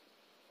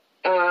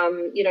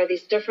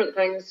 there's different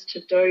things to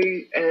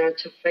do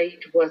to feed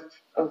with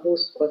a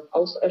horse with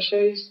ulcer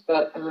issues,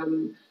 but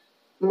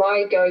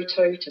my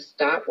go-to to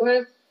start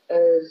with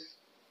is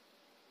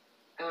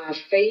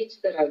feeds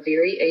that are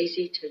very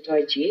easy to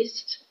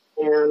digest.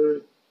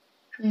 And,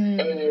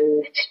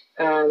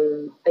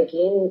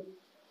 again,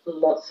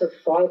 lots of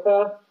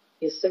fibre,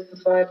 your super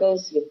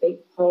fibres, your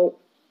beet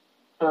pulp,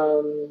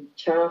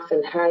 chaff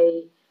and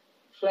hay,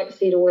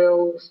 flaxseed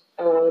oils.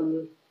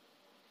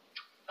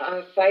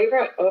 A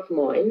favourite of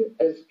mine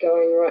is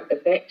going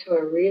right back to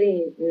a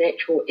really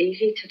natural,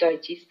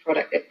 easy-to-digest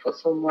product that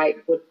puts on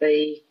weight would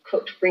be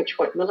cooked French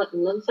white millet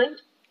and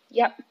linseed.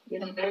 Yep.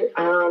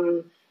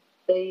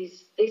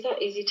 These are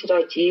easy to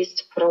digest,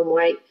 to put on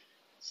weight.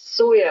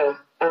 Soya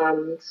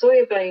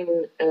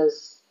bean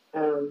is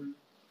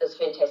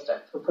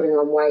fantastic for putting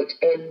on weight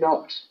and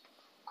not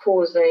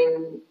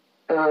causing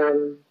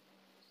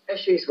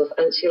issues with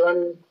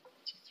insulin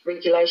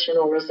regulation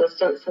or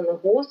resistance in the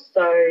horse.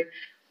 So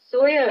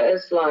soya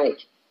is like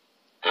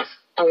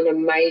an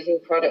amazing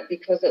product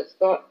because it's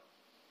got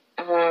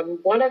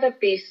one of the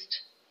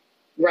best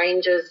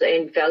ranges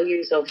and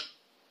values of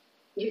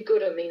your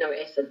good amino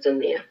acids in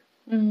there.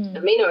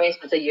 Amino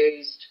acids are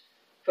used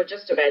for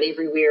just about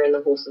everywhere in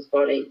the horse's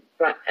body,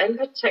 but in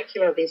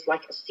particular there's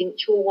like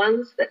essential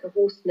ones that the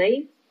horse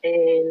needs,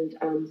 and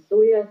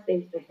soya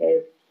seems to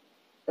have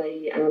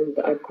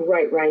a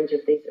great range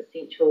of these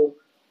essential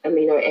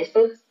amino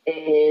acids,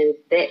 and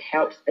that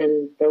helps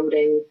in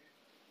building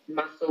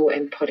muscle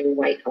and putting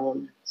weight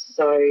on.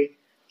 So,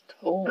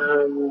 cool.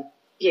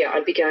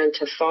 I'd be going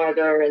to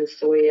fibre and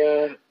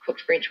soya,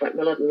 cooked French white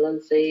millet and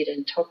linseed,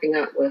 and topping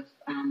up with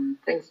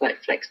things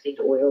like flaxseed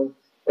oil,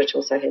 which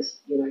also has,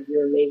 your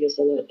omegas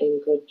in it,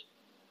 and good,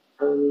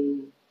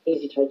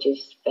 easy to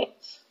digest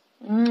fats.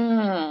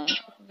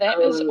 That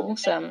is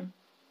awesome.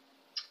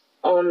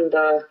 And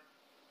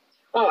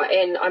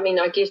I mean,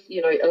 I guess,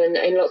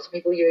 and lots of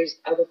people use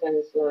other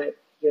things like,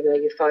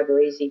 your Fibre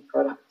Easy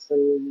products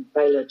and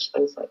Bailage,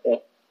 things like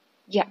that.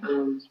 Yeah.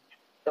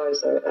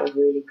 Those are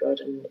really good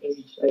and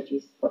easy to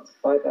digest, lots of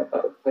fibre,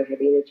 but also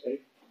have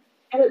energy.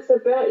 And it's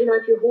about,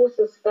 if your horse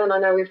is thin, I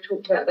know we've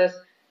talked about this,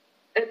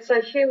 it's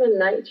a human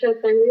nature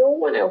thing. We all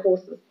want our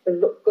horses to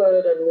look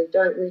good, and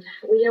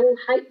we all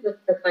hate to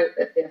think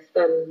that they're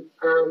thin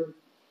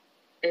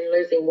and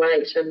losing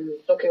weight and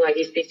looking like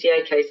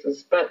SPCA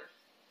cases. But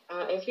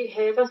if you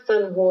have a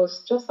thin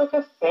horse, just like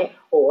a fat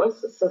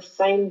horse, it's the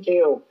same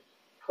deal.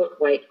 Put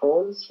weight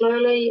on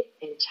slowly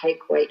and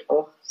take weight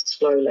off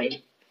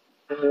slowly.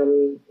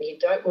 You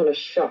don't want to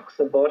shock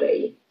the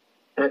body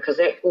because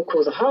that will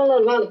cause a whole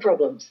lot of other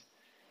problems.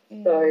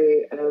 So,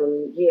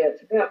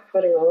 it's about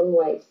putting on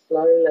weight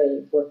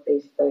slowly with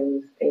these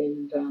things,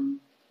 and,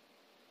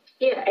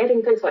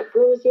 adding things like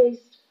brewer's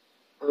yeast,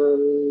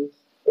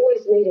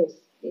 always needing,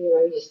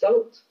 your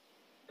salt.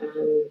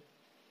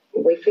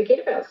 We forget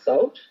about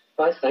salt,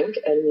 I think,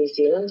 in New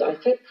Zealand. I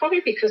think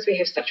probably because we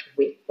have such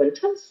wet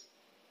winters,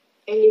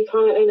 and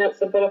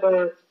it's a bit of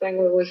a thing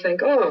where we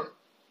think, well,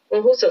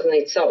 a horse doesn't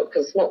need salt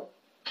because it's not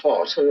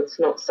hot and it's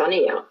not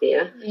sunny out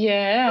there.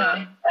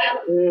 Yeah.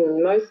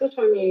 Most of the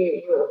time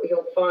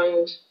you'll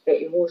find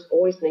that your horse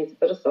always needs a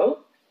bit of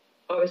salt,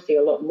 obviously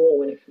a lot more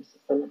when it comes to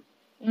summer.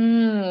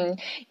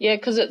 Yeah,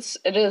 because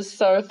it is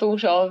so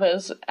thought of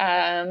as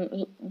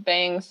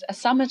being a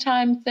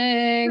summertime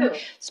thing,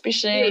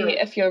 especially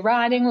if you're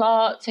riding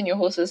lots and your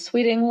horse is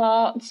sweating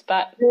lots,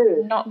 but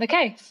not the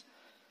case.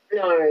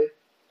 No.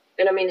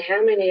 And I mean,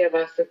 how many of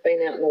us have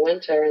been out in the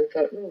winter and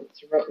thought,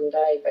 it's a rotten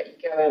day, but you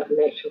go out and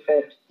in actual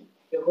fact,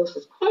 your horse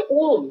is quite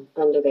warm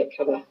under that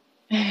cover.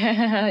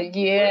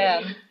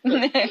 Yeah.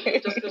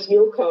 Just because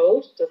you're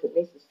cold doesn't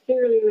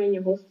necessarily mean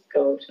your horse is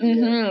cold.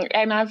 Yeah.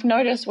 And I've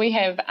noticed we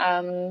have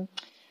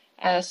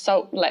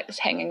salt licks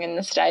hanging in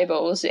the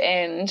stables,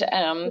 and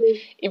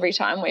every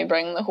time we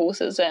bring the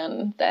horses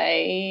in,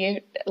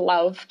 they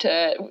love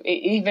to,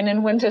 even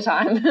in winter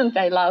time,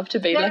 they love to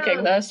be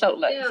licking those salt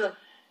licks. Yeah.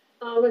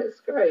 Oh, that's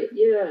great,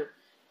 yeah.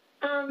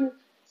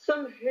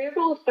 Some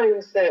herbal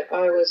things that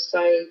I would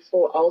say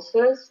for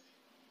ulcers,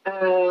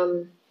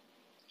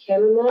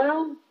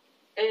 chamomile,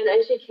 and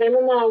actually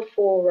chamomile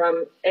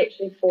for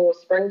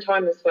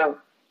springtime as well.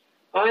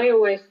 I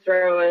always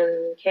throw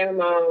in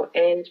chamomile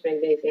and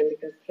magnesium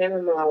because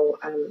chamomile,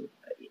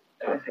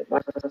 I think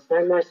my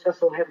sis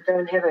will go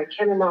and have a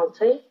chamomile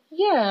tea.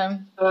 Yeah.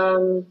 I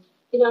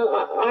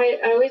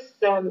always,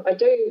 I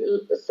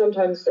do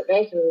sometimes sit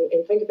back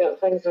and think about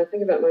things, and I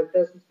think about my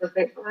business, and I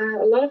think,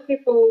 a lot of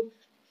people,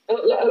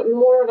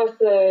 more of us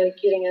are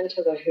getting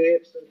into the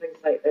herbs and things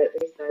like that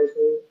these days,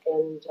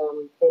 and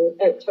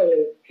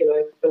totally,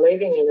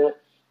 believing in it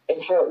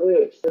and how it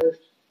works. And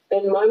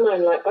in my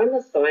mind, like, I'm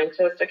a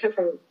scientist. I come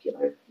from,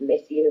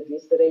 Massey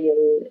University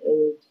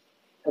and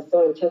a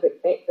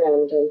scientific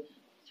background. And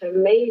to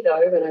me,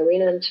 though, when I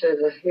went into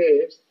the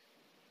herbs,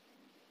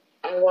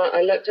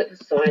 I looked at the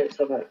science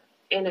of it.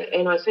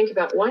 And I think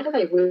about, why do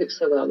they work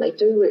so well? And they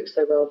do work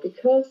so well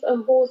because a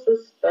horse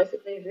is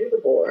basically a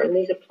herbivore, and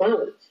these are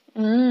plants.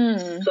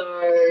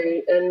 So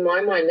in my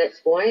mind,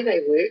 that's why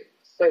they work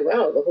so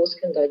well. The horse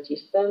can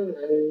digest them,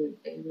 and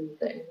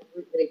they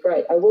work really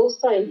great. I will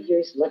say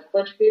use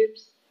liquid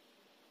herbs.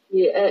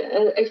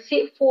 Yeah,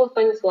 except for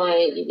things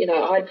like,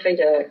 I'd feed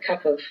a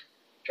cup of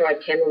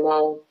dried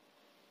chamomile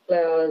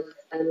flowers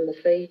in the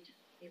feed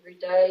every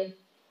day.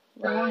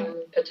 Right.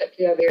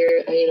 Particularly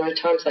over,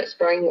 times like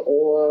spring,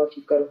 or if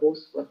you've got a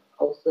horse with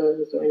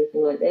ulcers or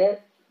anything like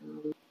that.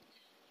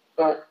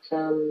 But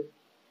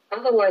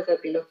otherwise,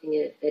 I'd be looking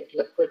at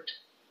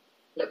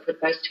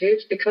liquid-based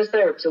herbs because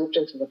they're absorbed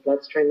into the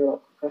bloodstream a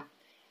lot quicker.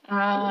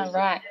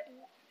 Right.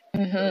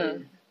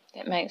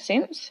 That makes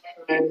sense.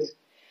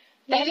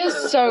 That Yeah,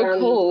 is so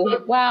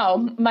cool.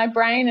 Wow. My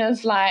brain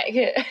is like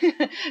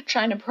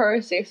trying to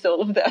process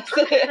all of this.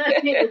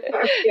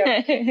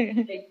 yeah.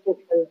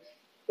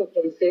 Cooked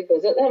in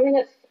circles. I mean,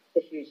 it's a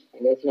huge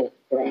thing, isn't it?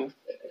 Grass.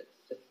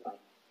 It's just like,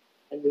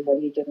 and what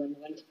do you do in the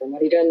winter? And what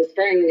do you do in the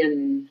spring?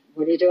 And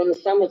what do you do in the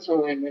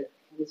summertime when it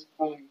comes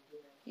fine?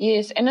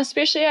 Yes, and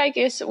especially, I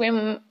guess,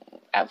 when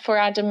for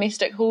our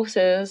domestic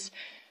horses,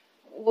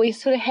 we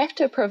sort of have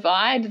to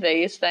provide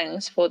these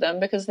things for them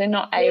because they're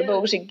not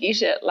able to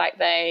get it like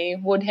they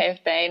would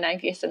have been, I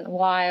guess, in the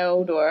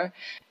wild, or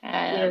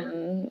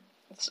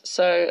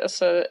so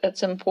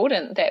it's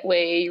important that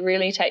we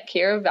really take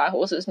care of our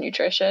horses'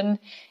 nutrition.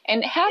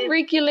 And how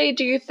regularly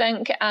do you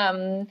think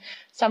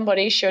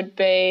somebody should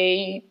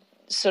be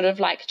sort of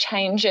like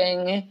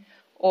changing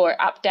or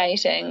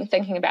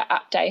thinking about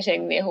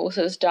updating their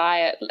horse's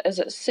diet? Is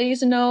it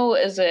seasonal?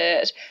 Is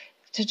it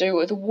to do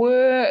with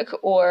work,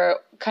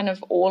 or kind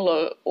of all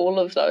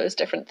of those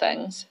different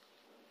things?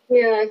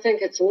 Yeah, I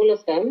think it's all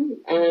of them.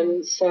 I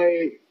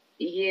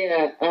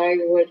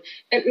would.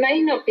 It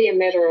may not be a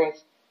matter of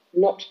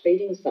not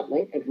feeding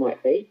something. It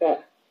might be,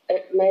 but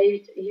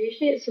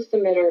usually it's just a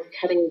matter of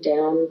cutting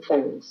down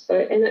things. So,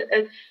 and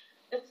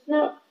it's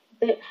not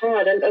that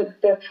hard. And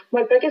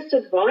my biggest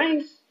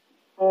advice,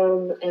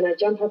 and I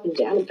jump up and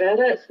down about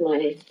it, it's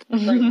my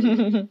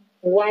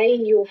weigh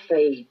your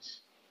feeds.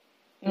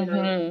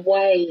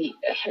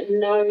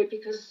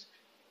 Because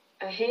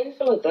a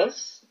handful of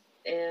this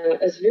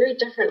is very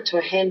different to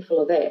a handful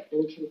of that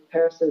in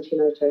comparison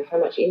to how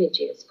much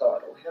energy it's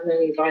got or how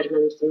many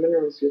vitamins and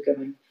minerals you're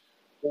giving.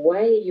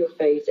 Weigh your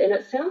feeds. And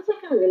it sounds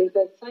like a really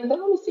big thing, but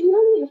honestly, you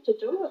only have to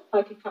do it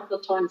like a couple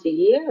of times a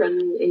year,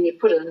 and you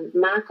put a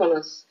mark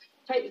on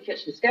take the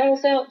kitchen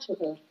scales out to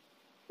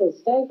the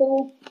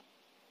stable,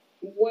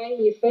 weigh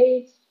your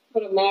feeds,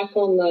 put a mark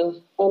on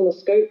the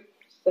scoop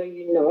so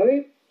you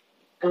know.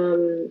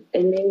 And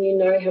then you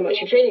know how much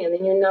you're feeding, and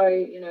then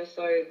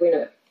so when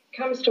it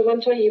comes to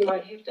winter, you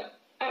might have to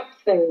up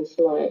things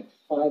like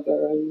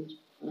fibre and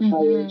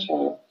hay and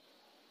chaff.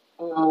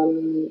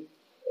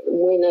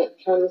 When it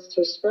comes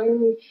to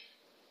spring,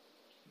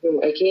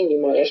 again, you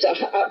might have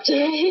to up to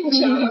hay and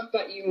chaff,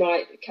 but you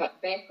might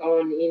cut back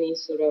on any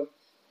sort of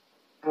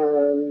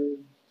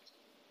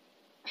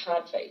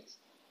hard feeds.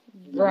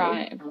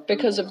 Right,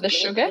 because of the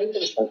sugar?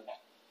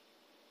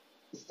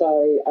 So,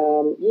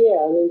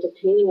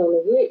 depending on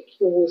the work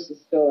your horse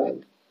is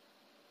doing,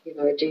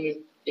 do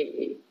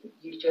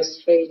you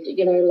just feed,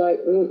 like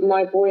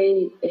my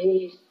boy,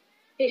 he's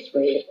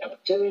really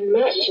not doing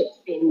much. It's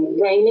been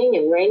raining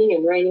and raining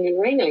and raining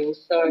and raining.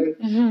 So,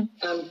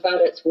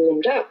 but it's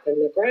warmed up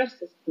and the grass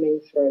is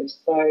coming through.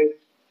 So,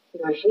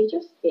 he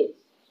just gets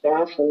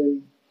chaff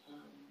and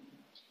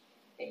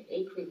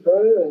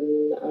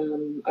Equi-Brew,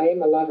 and I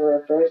am a lover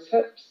of rose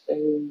hips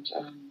and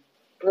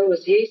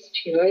brewer's yeast.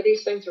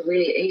 These things are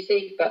really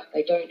easy, but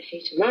they don't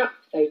heat him up.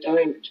 They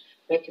don't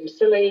make him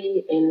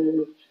silly.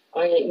 And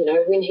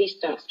when he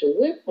starts to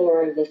work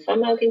more over the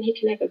summer, then he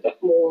can have a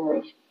bit more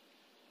of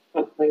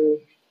something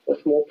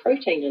with more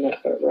protein in it.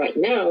 But right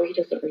now, he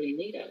doesn't really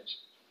need it.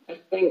 I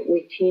think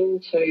we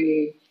tend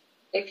to,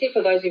 except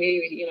for those of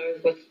you,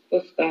 with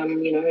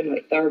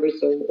like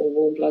thoroughbreds or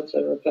warm bloods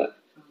that are a bit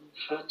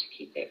hard to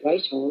keep that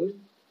weight on,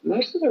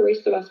 most of the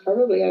rest of us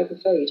probably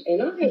overfeed.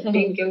 And I have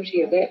been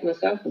guilty of that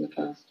myself in the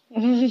past.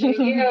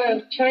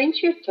 So,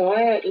 change your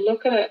diet,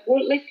 look at it.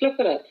 Well, let's look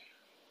at it.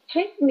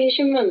 Take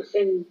measurements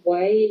and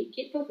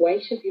get the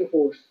weight of your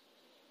horse.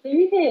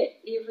 Do that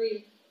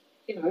every,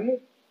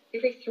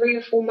 every 3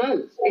 or 4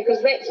 months,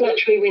 because that's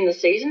literally when the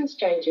seasons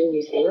change in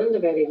New Zealand.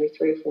 About every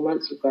 3 or 4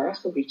 months, your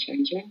grass will be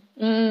changing.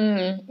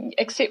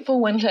 Except for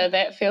winter,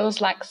 that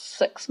feels like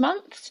 6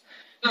 months.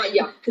 Oh,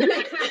 yeah.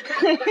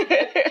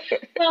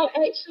 Well,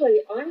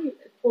 actually,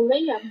 for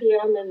me up here,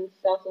 I'm in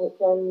South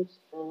Auckland,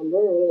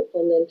 rural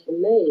Auckland, and for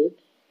me,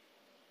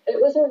 it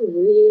was a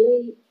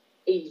really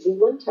easy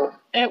winter.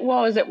 It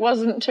was. It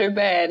wasn't too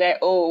bad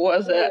at all,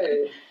 was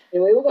it?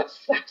 And we all got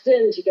sucked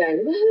into going,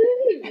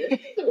 woohoo, this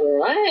is all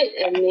right.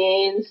 And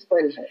then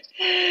spring hit.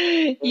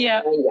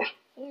 Yeah.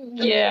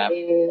 Yeah.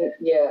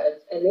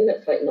 And then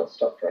it's like not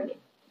stopped raining.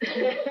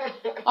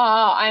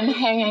 I'm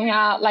hanging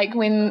out like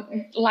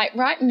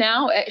right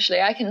now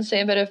actually I can see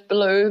a bit of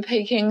blue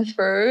peeking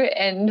through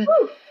and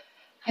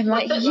I'm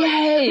like,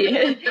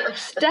 yay,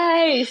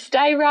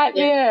 stay right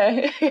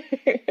there.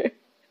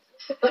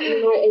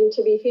 And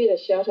to be fair,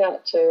 to shout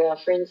out to our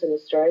friends in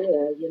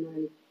Australia,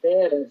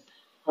 that is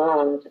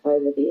hard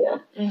over there.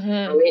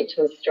 I went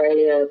to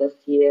Australia this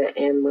year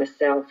and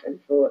myself and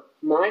thought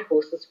my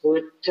horses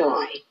would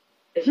die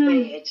if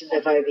they had to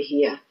live over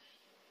here.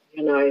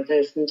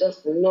 There's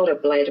just not a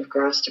blade of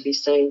grass to be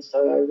seen,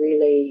 so I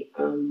really,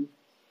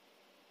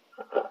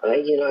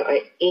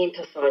 I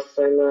empathise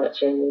so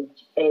much, and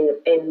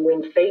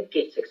when feed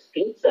gets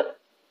expensive,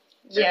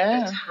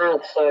 it's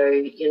hard.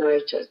 So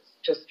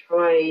just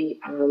try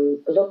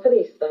look for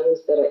these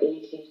things that are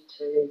easy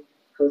to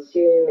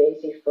consume,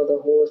 easy for the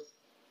horse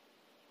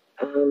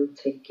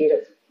to get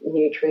its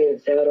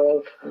nutrients out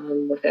of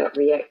without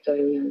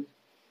reacting,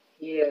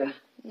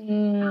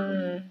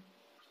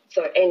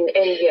 So,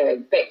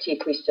 back to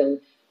your question,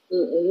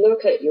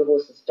 look at your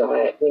horse's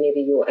diet whenever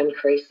you're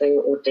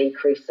increasing or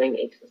decreasing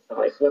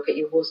exercise. Look at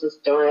your horse's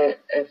diet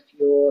if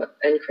you're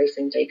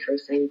increasing,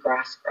 decreasing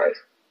grass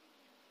growth.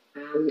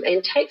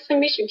 And take some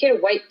measure, get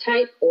a weight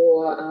tape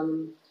or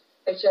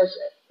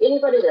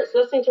anybody that's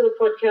listening to the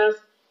podcast,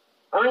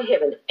 I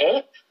have an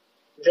app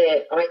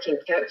that I can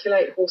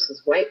calculate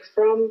horses' weight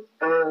from.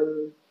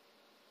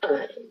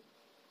 I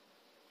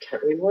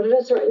can't remember what it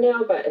is right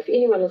now, but if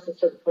anyone listens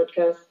to the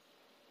podcast,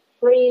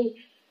 free,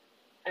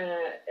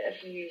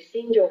 if you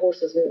send your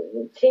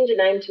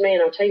name to me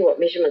and I'll tell you what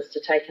measurements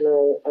to take and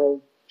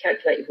I'll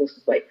calculate your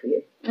horse's weight for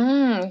you.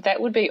 That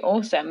would be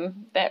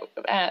awesome. That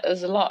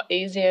is a lot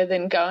easier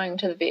than going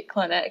to the vet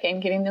clinic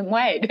and getting them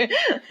weighed.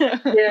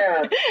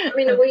 Yeah. I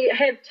mean, we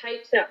have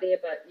tapes out there,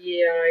 but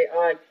they're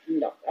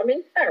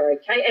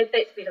okay. And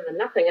that's better than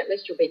nothing. At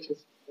least you'll be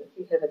consistent if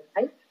you have a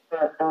tape.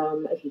 But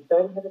if you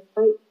don't have a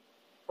tape,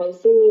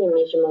 send me your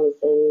measurements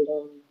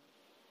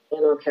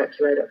and I'll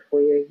calculate it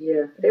for you.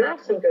 Yeah, there are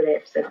some good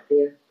apps out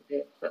there for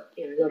that, but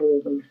not all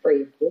of them are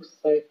free, of course.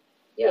 So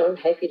I'm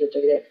happy to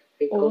do that for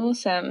people.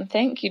 Awesome,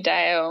 thank you,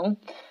 Dale.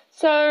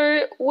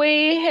 So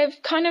we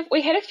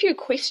had a few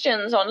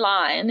questions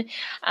online.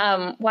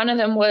 One of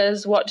them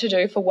was what to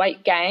do for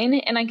weight gain,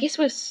 and I guess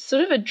we've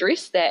sort of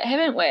addressed that,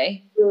 haven't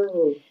we?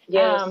 So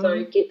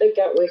get the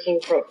gut working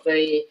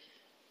properly.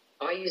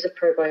 I use a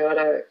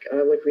probiotic.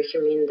 I would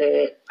recommend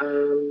that.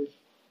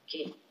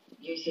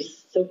 Use your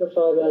super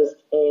fibres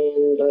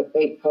and like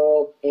beet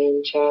pulp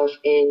and chaff,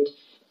 and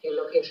you're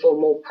looking for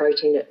more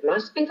protein. It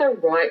must be the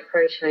right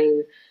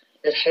protein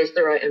that has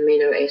the right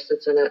amino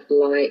acids in it,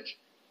 like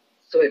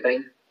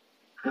soybean,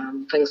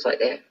 things like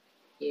that.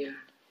 Yeah.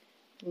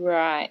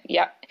 Right,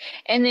 yep.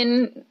 And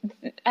then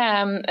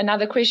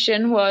another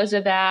question was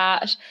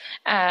about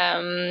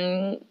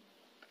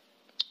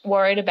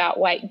worried about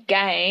weight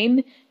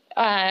gain.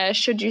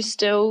 Should you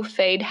still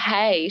feed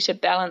hay to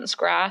balance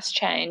grass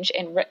change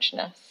and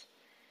richness?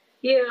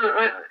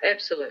 Yeah,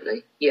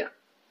 absolutely. Yeah.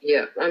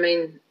 I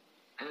mean,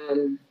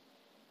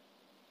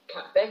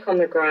 cut back on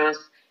the grass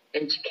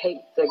and to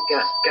keep the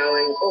gut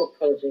going. Oh,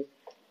 apologies.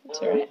 That's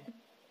all right.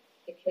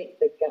 To keep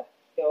the gut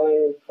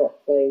going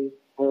properly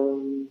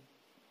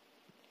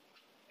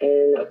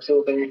and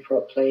absorbing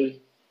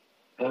properly.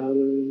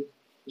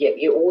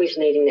 You're always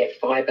needing that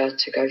fibre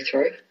to go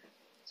through.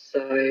 So,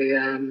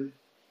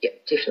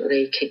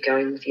 definitely keep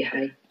going with your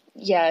hay.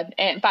 Yeah,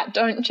 but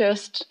don't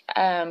just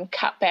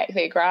cut back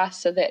their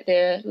grass so that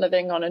they're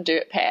living on a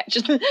dirt patch.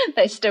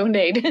 They still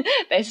need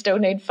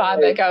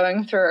fibre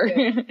going through.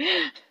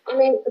 Yeah. I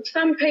mean,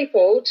 some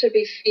people, to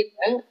be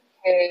fair,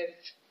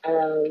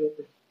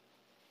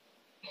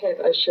 have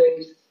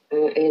issues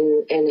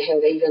and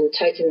have even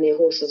taken their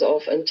horses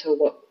off into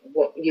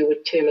what you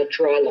would term a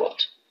dry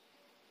lot.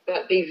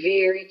 But be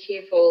very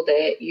careful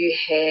that you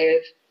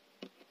have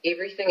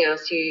everything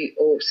else you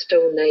all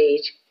still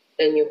need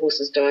in your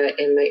horse's diet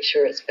and make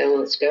sure it's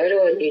balanced. Go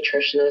to a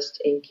nutritionist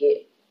and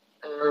get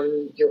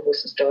your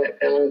horse's diet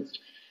balanced.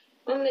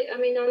 On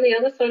the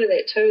other side of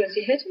that too is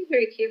you have to be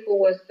very careful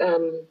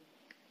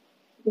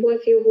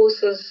with your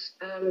horse's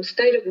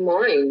state of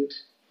mind.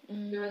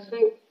 I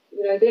think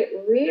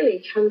that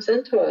really comes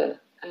into it.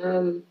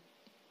 And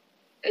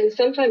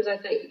sometimes I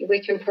think we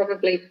can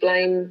probably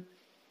blame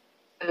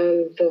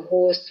the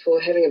horse for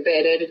having a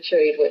bad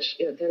attitude, which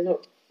they're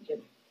not.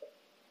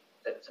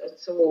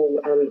 It's all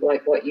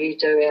like what you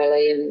do,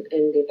 Ali,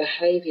 and their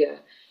behaviour.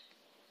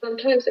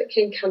 sometimes it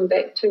can come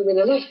back to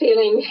whether they're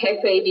feeling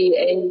happy,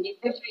 and you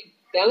have to be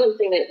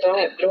balancing that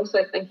diet, but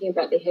also thinking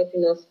about their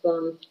happiness.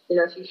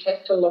 If you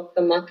have to lock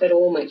them up at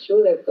all, make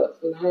sure they've got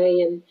some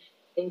hay, and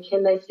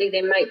can they see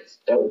their mates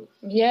still?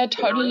 Yeah,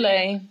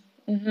 totally.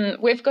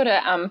 Mm-hmm. We've got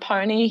a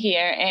pony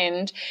here,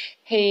 and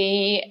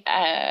he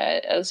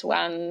is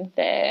one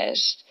that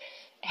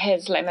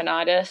has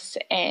laminitis,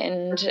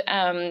 and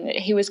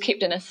he was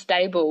kept in a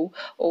stable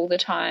all the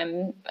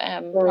time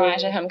prior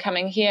to him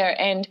coming here,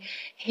 and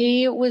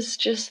he was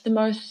just the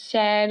most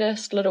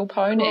saddest little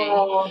pony.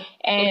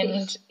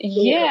 And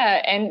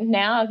and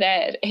now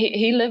that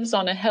he lives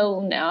on a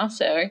hill now,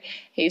 so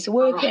he's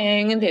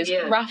working, there's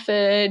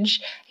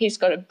roughage, he's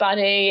got a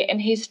buddy,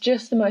 and he's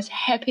just the most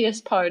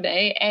happiest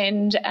pony,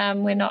 and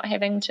we're not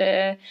having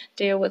to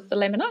deal with the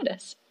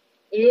laminitis.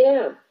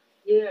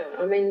 Yeah,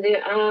 I mean,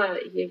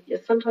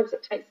 sometimes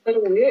it takes a bit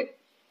of work,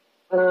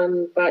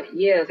 but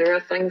there are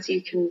things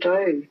you can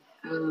do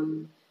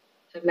to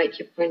make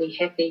your pony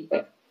happy,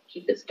 but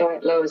keep its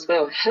diet low as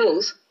well.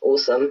 Hills,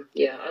 awesome.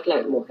 Yeah, I'd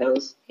like more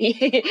hills.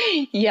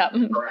 Yep.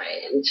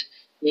 Grand.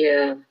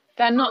 Yeah.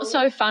 They're not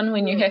so fun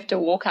when you have to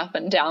walk up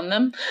and down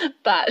them,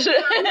 but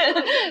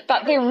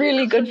but they're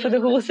really good for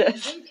the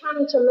horses. You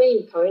come to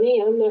me,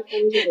 pony. I'm not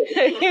coming to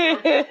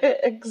you.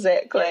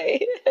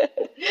 Exactly.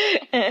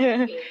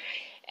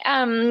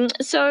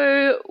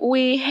 So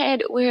we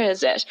had, where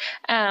is it?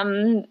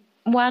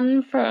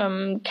 One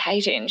from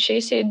Katie, and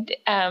she said,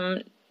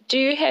 do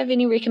you have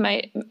any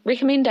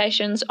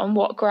recommendations on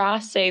what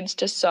grass seeds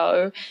to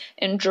sow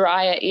in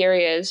drier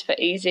areas for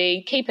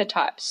easy keeper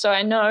types? So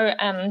I know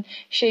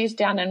she's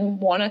down in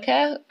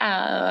Wanaka,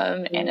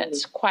 and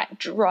it's quite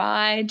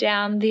dry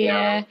down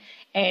there.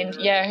 And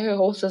her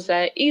horses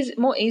are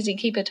more easy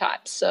keeper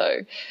types.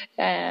 So,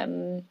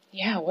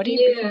 what do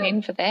you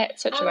recommend for that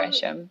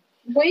situation?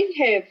 We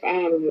have,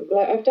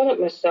 I've done it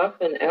myself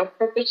in our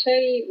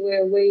property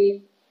where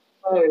we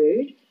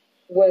sowed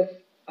with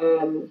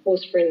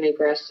horse-friendly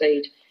grass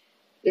seed.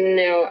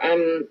 Now,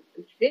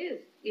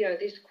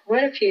 there's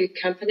quite a few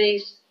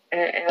companies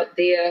out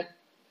there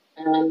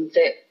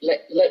that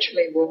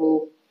literally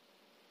will,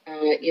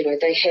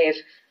 they have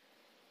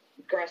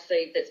grass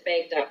seed that's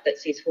bagged up that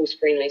says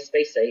horse-friendly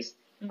species.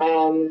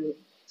 Mm-hmm.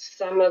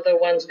 Some of the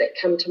ones that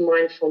come to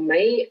mind for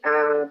me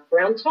are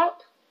brown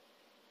top,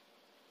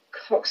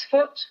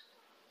 cocksfoot,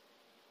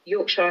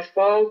 Yorkshire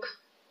fog,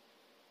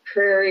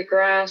 prairie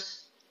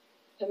grass,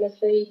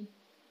 timothy.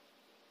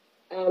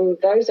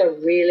 Those are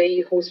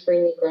really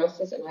horse-friendly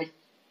grasses, and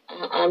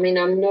I mean,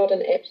 I'm not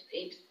an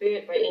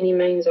expert by any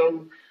means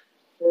on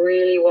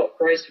really what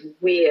grows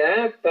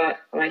where, but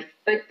I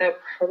think they'll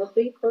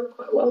probably grow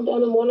quite well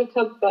down in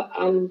Wanaka. But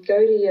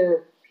go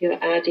to your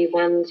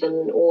RD1s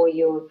or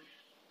your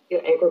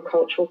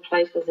agricultural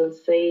places and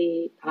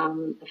see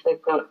if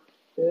they've got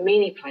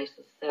many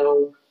places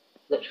sell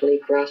literally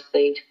grass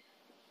seed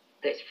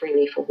that's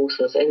friendly for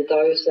horses, and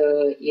those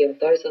are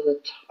the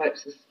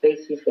types of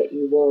species that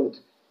you want.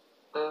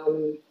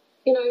 A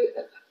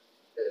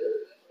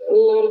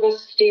lot of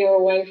us steer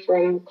away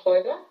from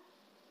clover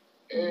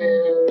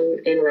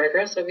and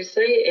ryegrass,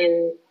 obviously,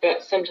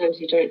 but sometimes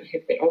you don't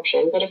have that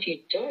option. But if you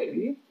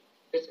do,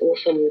 it's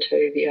awesome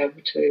to be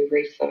able to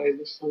resow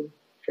with some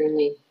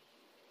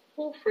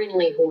more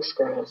friendly horse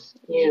grass.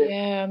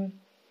 Yeah.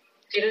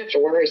 You don't have to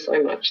worry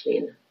so much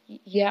then.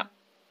 Yeah,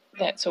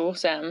 that's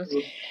awesome.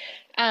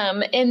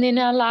 And then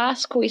our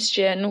last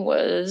question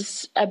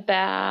was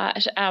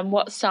about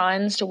what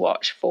signs to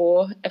watch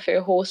for if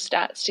your horse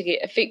starts to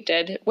get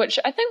affected, which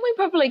I think we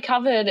probably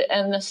covered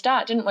in the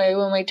start, didn't we,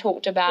 when we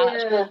talked about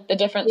the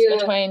difference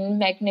between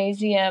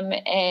magnesium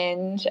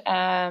and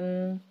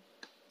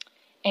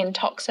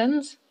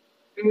toxins?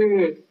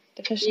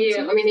 Deficiencies?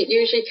 Yeah, I mean, it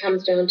usually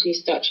comes down to you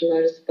start to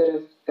notice a bit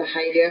of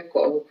behaviour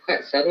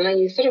quite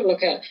suddenly. You sort of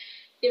look at,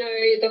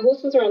 the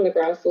horses are on the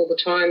grass all the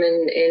time,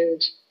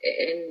 and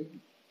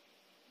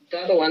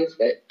they're the ones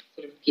that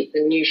sort of get the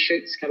new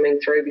shoots coming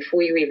through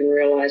before you even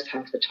realise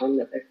half the time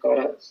that they've got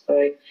it.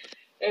 So,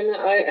 and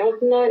I'll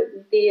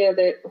note there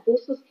that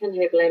horses can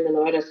have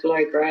laminitis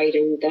low grade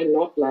and they're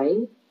not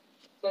lame.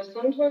 So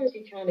sometimes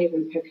you can't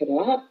even pick it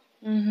up.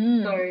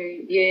 Mm-hmm. So,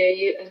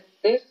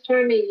 this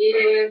time of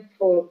year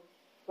for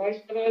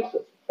most of us,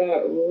 it's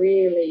about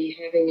really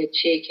having a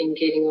check and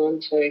getting on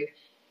to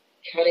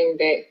cutting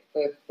back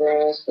the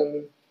grass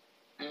and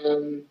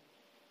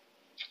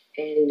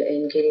getting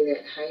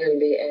that hay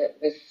and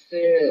as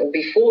soon or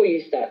before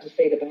you start to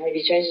see the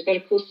behaviour changes. But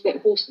of course,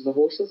 that horses are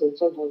horses, and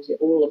sometimes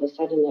all of a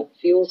sudden it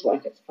feels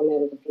like it's come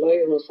out of the blue,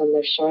 and all of a sudden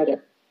they've showed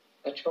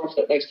a trough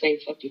that they've seen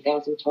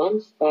 50,000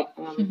 times. But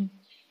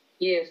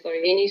so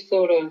any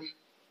sort of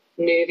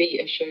nervy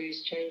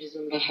issues, changes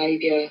in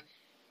behaviour,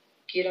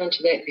 get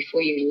onto that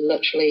before you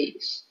literally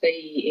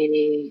see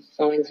any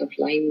signs of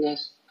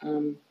lameness.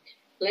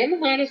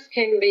 Laminitis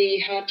can be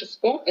hard to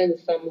spot in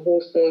some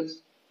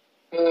horses.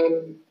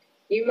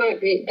 They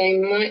might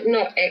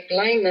not act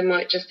lame, they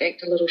might just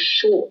act a little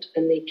short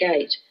in their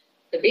gait.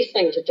 The best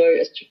thing to do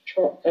is to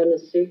trot in a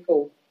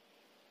circle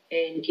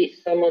and get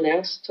someone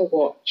else to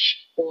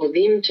watch or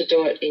them to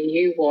do it and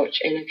you watch.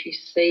 And if you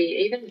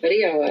see, even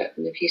video it,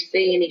 and if you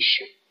see any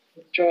shit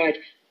dried,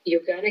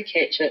 you're going to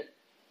catch it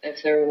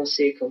if they're in a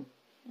circle.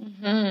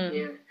 Mm-hmm.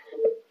 Yeah.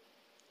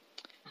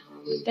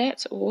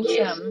 That's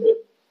awesome.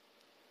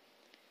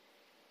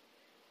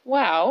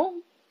 Well,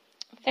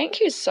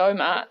 thank you so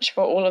much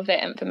for all of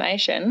that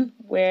information.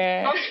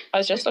 I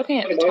was just looking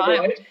at the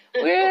time.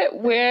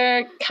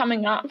 We're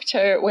coming up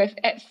to, we're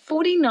at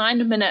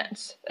 49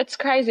 minutes. It's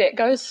crazy. It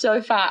goes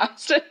so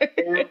fast.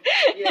 Yeah.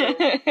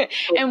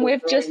 And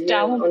we've just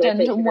delved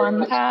into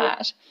one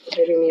part.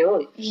 Having me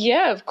on.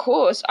 Yeah, of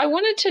course. I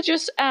wanted to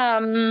just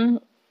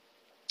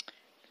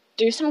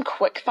do some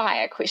quick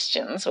fire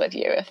questions with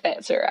you, if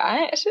that's all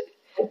right.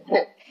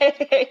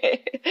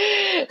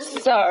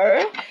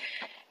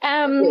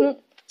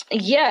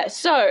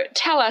 So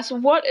tell us,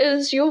 what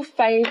is your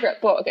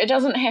favourite book? It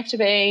doesn't have to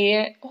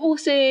be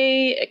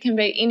horsey, it can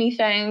be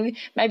anything,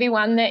 maybe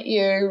one that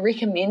you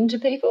recommend to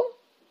people.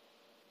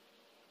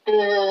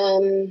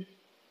 In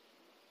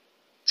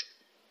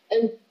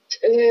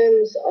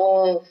terms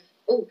of,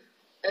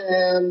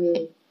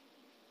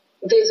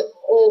 there's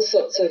all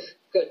sorts of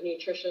good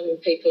nutrition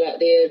people out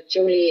there.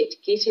 Juliette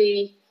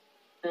Getty,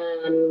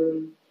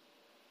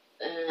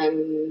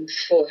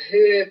 for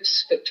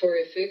herbs,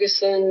 Victoria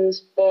Ferguson's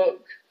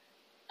book,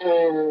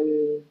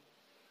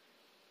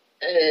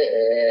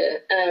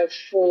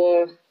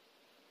 for,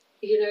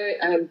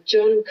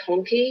 John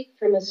Conkey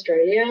from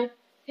Australia.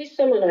 He's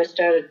someone I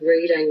started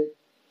reading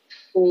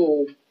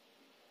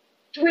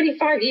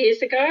 25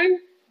 years ago.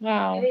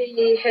 Wow.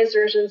 He has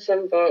written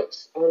some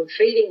books on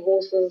feeding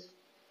horses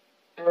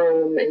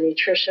and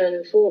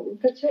nutrition,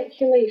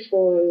 particularly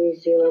for New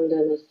Zealand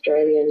and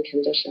Australian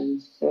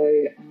conditions.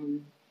 So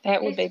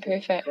that would be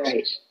perfect.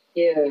 Great.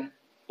 Yeah.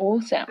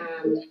 Awesome.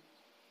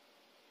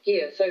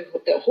 So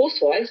the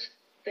horse-wise,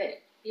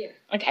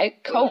 Okay,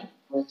 cool.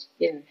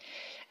 Yeah.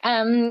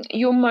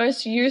 Your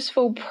most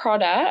useful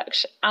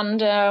product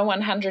under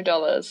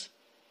 $100?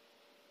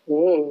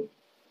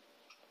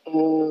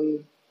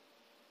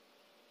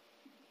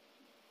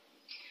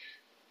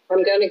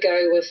 I'm going to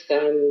go with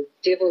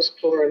Devil's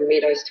Claw and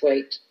Meadow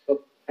Sweet for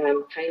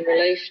pain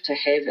relief to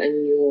have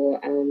in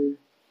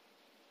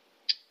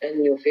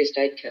your first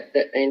aid kit.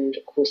 And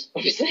of course,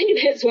 obviously,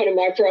 that's one of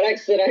my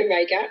products that I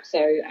make up.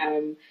 So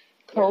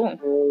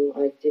cool.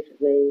 I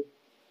definitely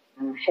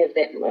have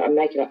that. I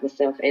make it up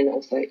myself and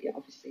also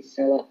obviously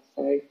sell it.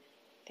 So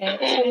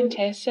that's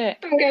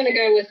fantastic. I'm going to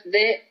go with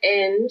that,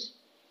 and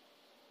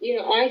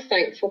I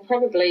think for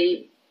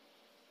probably,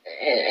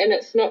 and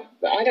it's not,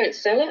 I don't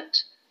sell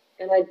it.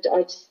 And I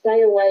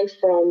stay away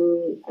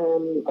from,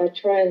 I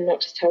try and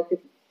not to tell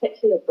people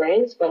particular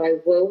brands, but I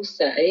will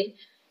say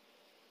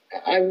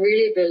I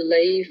really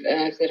believe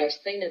that I've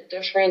seen a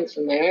difference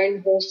in my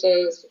own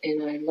horses,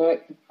 and I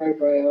like the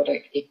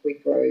probiotic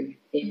Equibrew.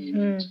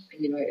 And,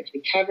 if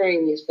you're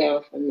covering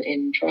yourself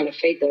and trying to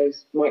feed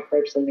those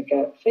microbes in the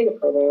gut, feed a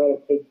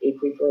probiotic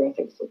Equibrew, I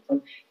think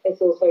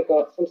it's also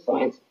got some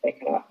science to back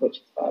it up, which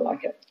is why I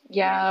like it.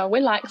 Yeah, we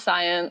like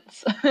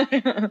science.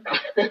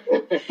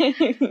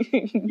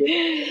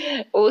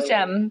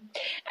 Awesome.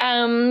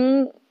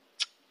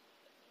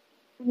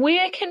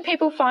 Where can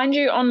people find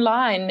you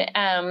online?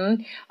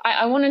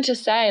 I wanted to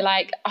say,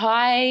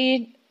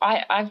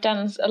 I've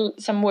done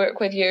some work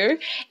with you,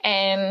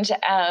 and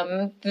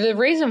the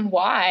reason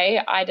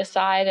why I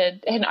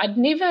decided, and I'd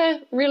never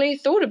really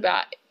thought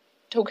about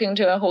talking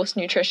to a horse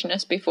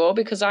nutritionist before,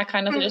 because I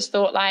kind of just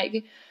thought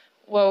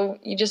well,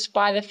 you just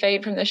buy the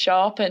feed from the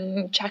shop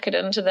and chuck it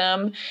into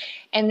them.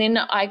 And then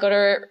I got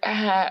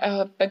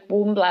a big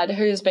warm blood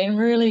who's been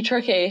really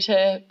tricky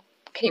to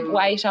keep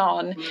weight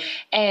on.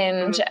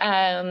 And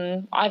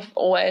I've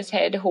always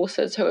had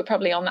horses who are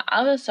probably on the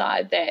other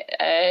side that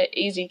are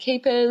easy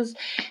keepers.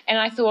 And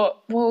I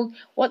thought, well,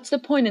 what's the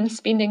point in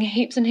spending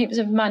heaps and heaps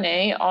of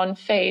money on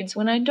feeds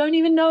when I don't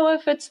even know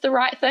if it's the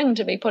right thing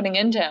to be putting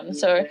into them?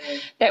 So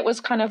that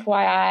was kind of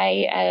why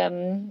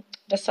I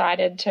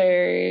decided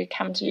to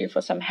come to you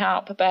for some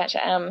help. But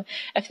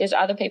if there's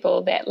other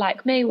people that,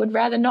 like me, would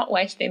rather not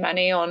waste their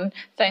money on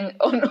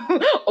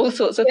all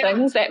sorts of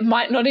things that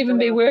might not even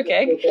be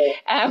working,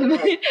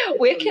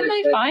 where can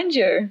they find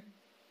you?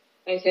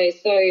 Okay,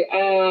 so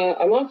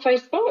I'm on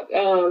Facebook.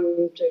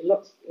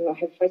 I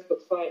have a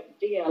Facebook site,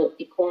 DL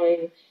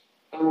Equine,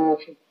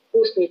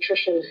 Horse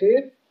Nutrition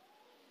Herb,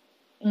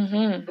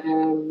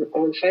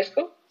 on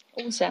Facebook.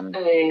 Awesome.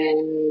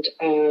 And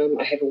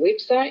I have a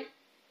website,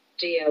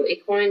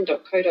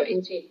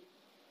 dlequine.co.nz.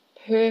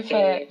 Perfect.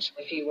 And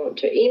if you want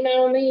to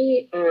email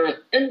me,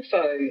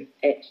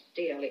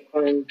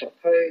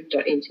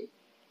 info@dlequine.co.nz.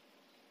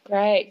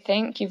 Great,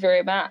 thank you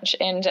very much.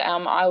 And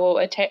I will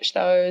attach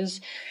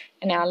those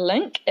in our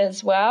link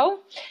as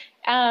well.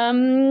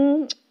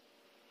 Then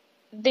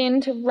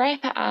to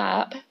wrap it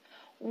up,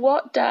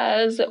 what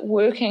does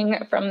working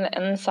from the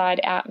inside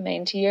out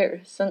mean to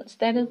you, since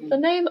that is the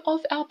name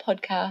of our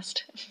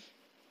podcast?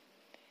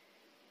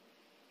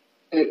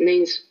 It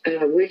means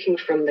working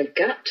from the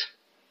gut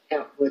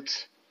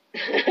outwards.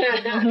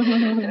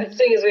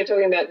 Seeing as we're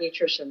talking about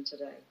nutrition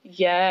today.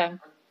 Yeah.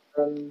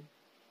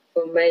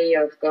 For me,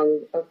 I've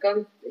gone, I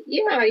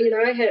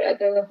had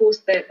the horse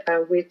that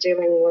we're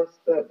dealing with,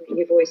 that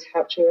you've always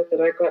helped me with, that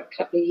I got a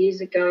couple of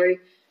years ago.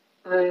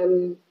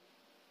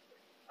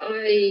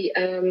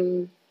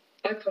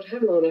 I put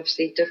him on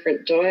obviously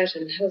different diet,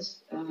 and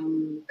his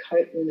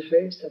coat and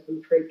hooves have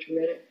improved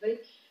dramatically.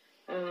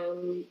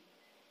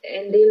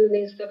 And then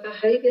there's the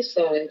behaviour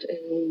side,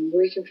 and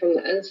working from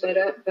the inside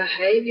out,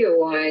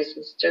 behaviour-wise,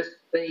 has just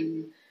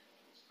been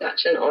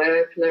such an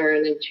eye-opener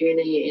and a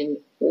journey, and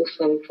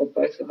awesome for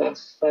both of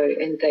us. So,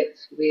 and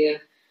that's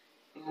where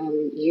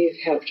you've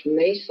helped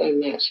me so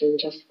much, and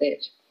just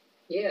that,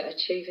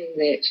 achieving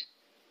that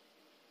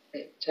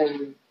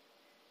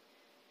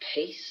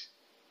peace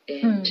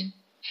and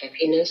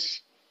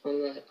happiness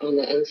on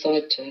the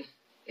inside too,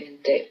 and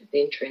that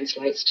then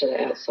translates to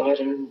the outside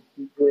and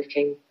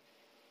working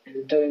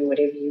and doing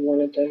whatever you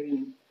want to do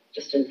and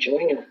just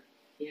enjoying it.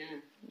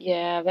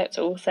 Yeah, that's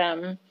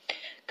awesome.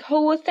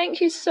 Cool. Well,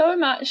 thank you so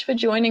much for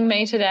joining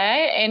me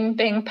today and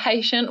being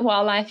patient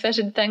while I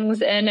fitted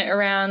things in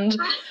around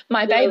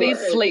my baby's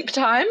sleep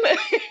time.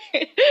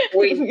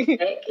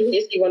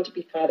 Yes, you want to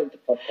be part of the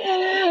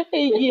podcast.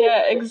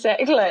 Yeah,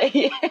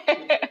 exactly.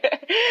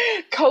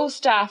 Cool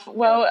stuff.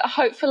 Well,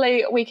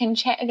 hopefully we can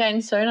chat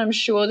again soon. I'm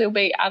sure there'll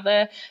be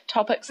other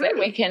topics that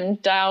we can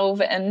delve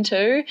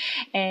into.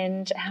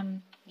 And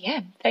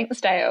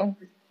thanks, Dale.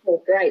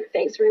 Well, great.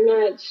 Thanks very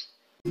much.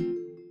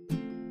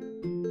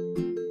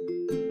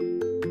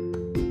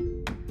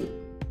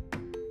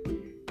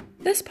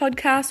 This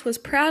podcast was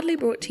proudly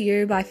brought to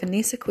you by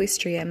Finesse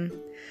Equestrian.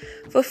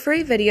 For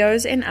free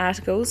videos and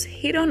articles,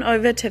 head on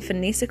over to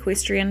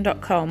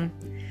finesseequestrian.com.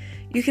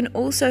 You can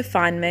also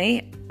find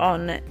me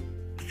on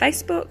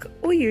Facebook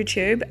or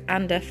YouTube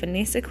under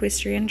Finesse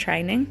Equestrian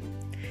Training,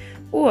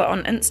 or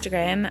on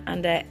Instagram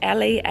under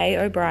Ali A.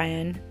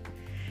 O'Brien.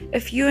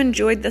 If you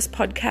enjoyed this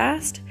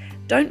podcast,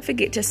 don't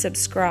forget to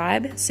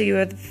subscribe so you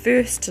are the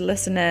first to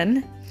listen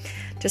in,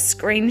 to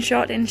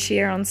screenshot and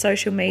share on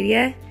social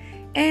media,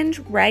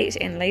 and rate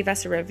and leave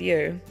us a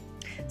review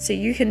so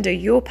you can do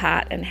your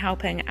part in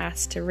helping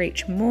us to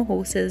reach more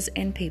horses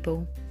and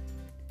people.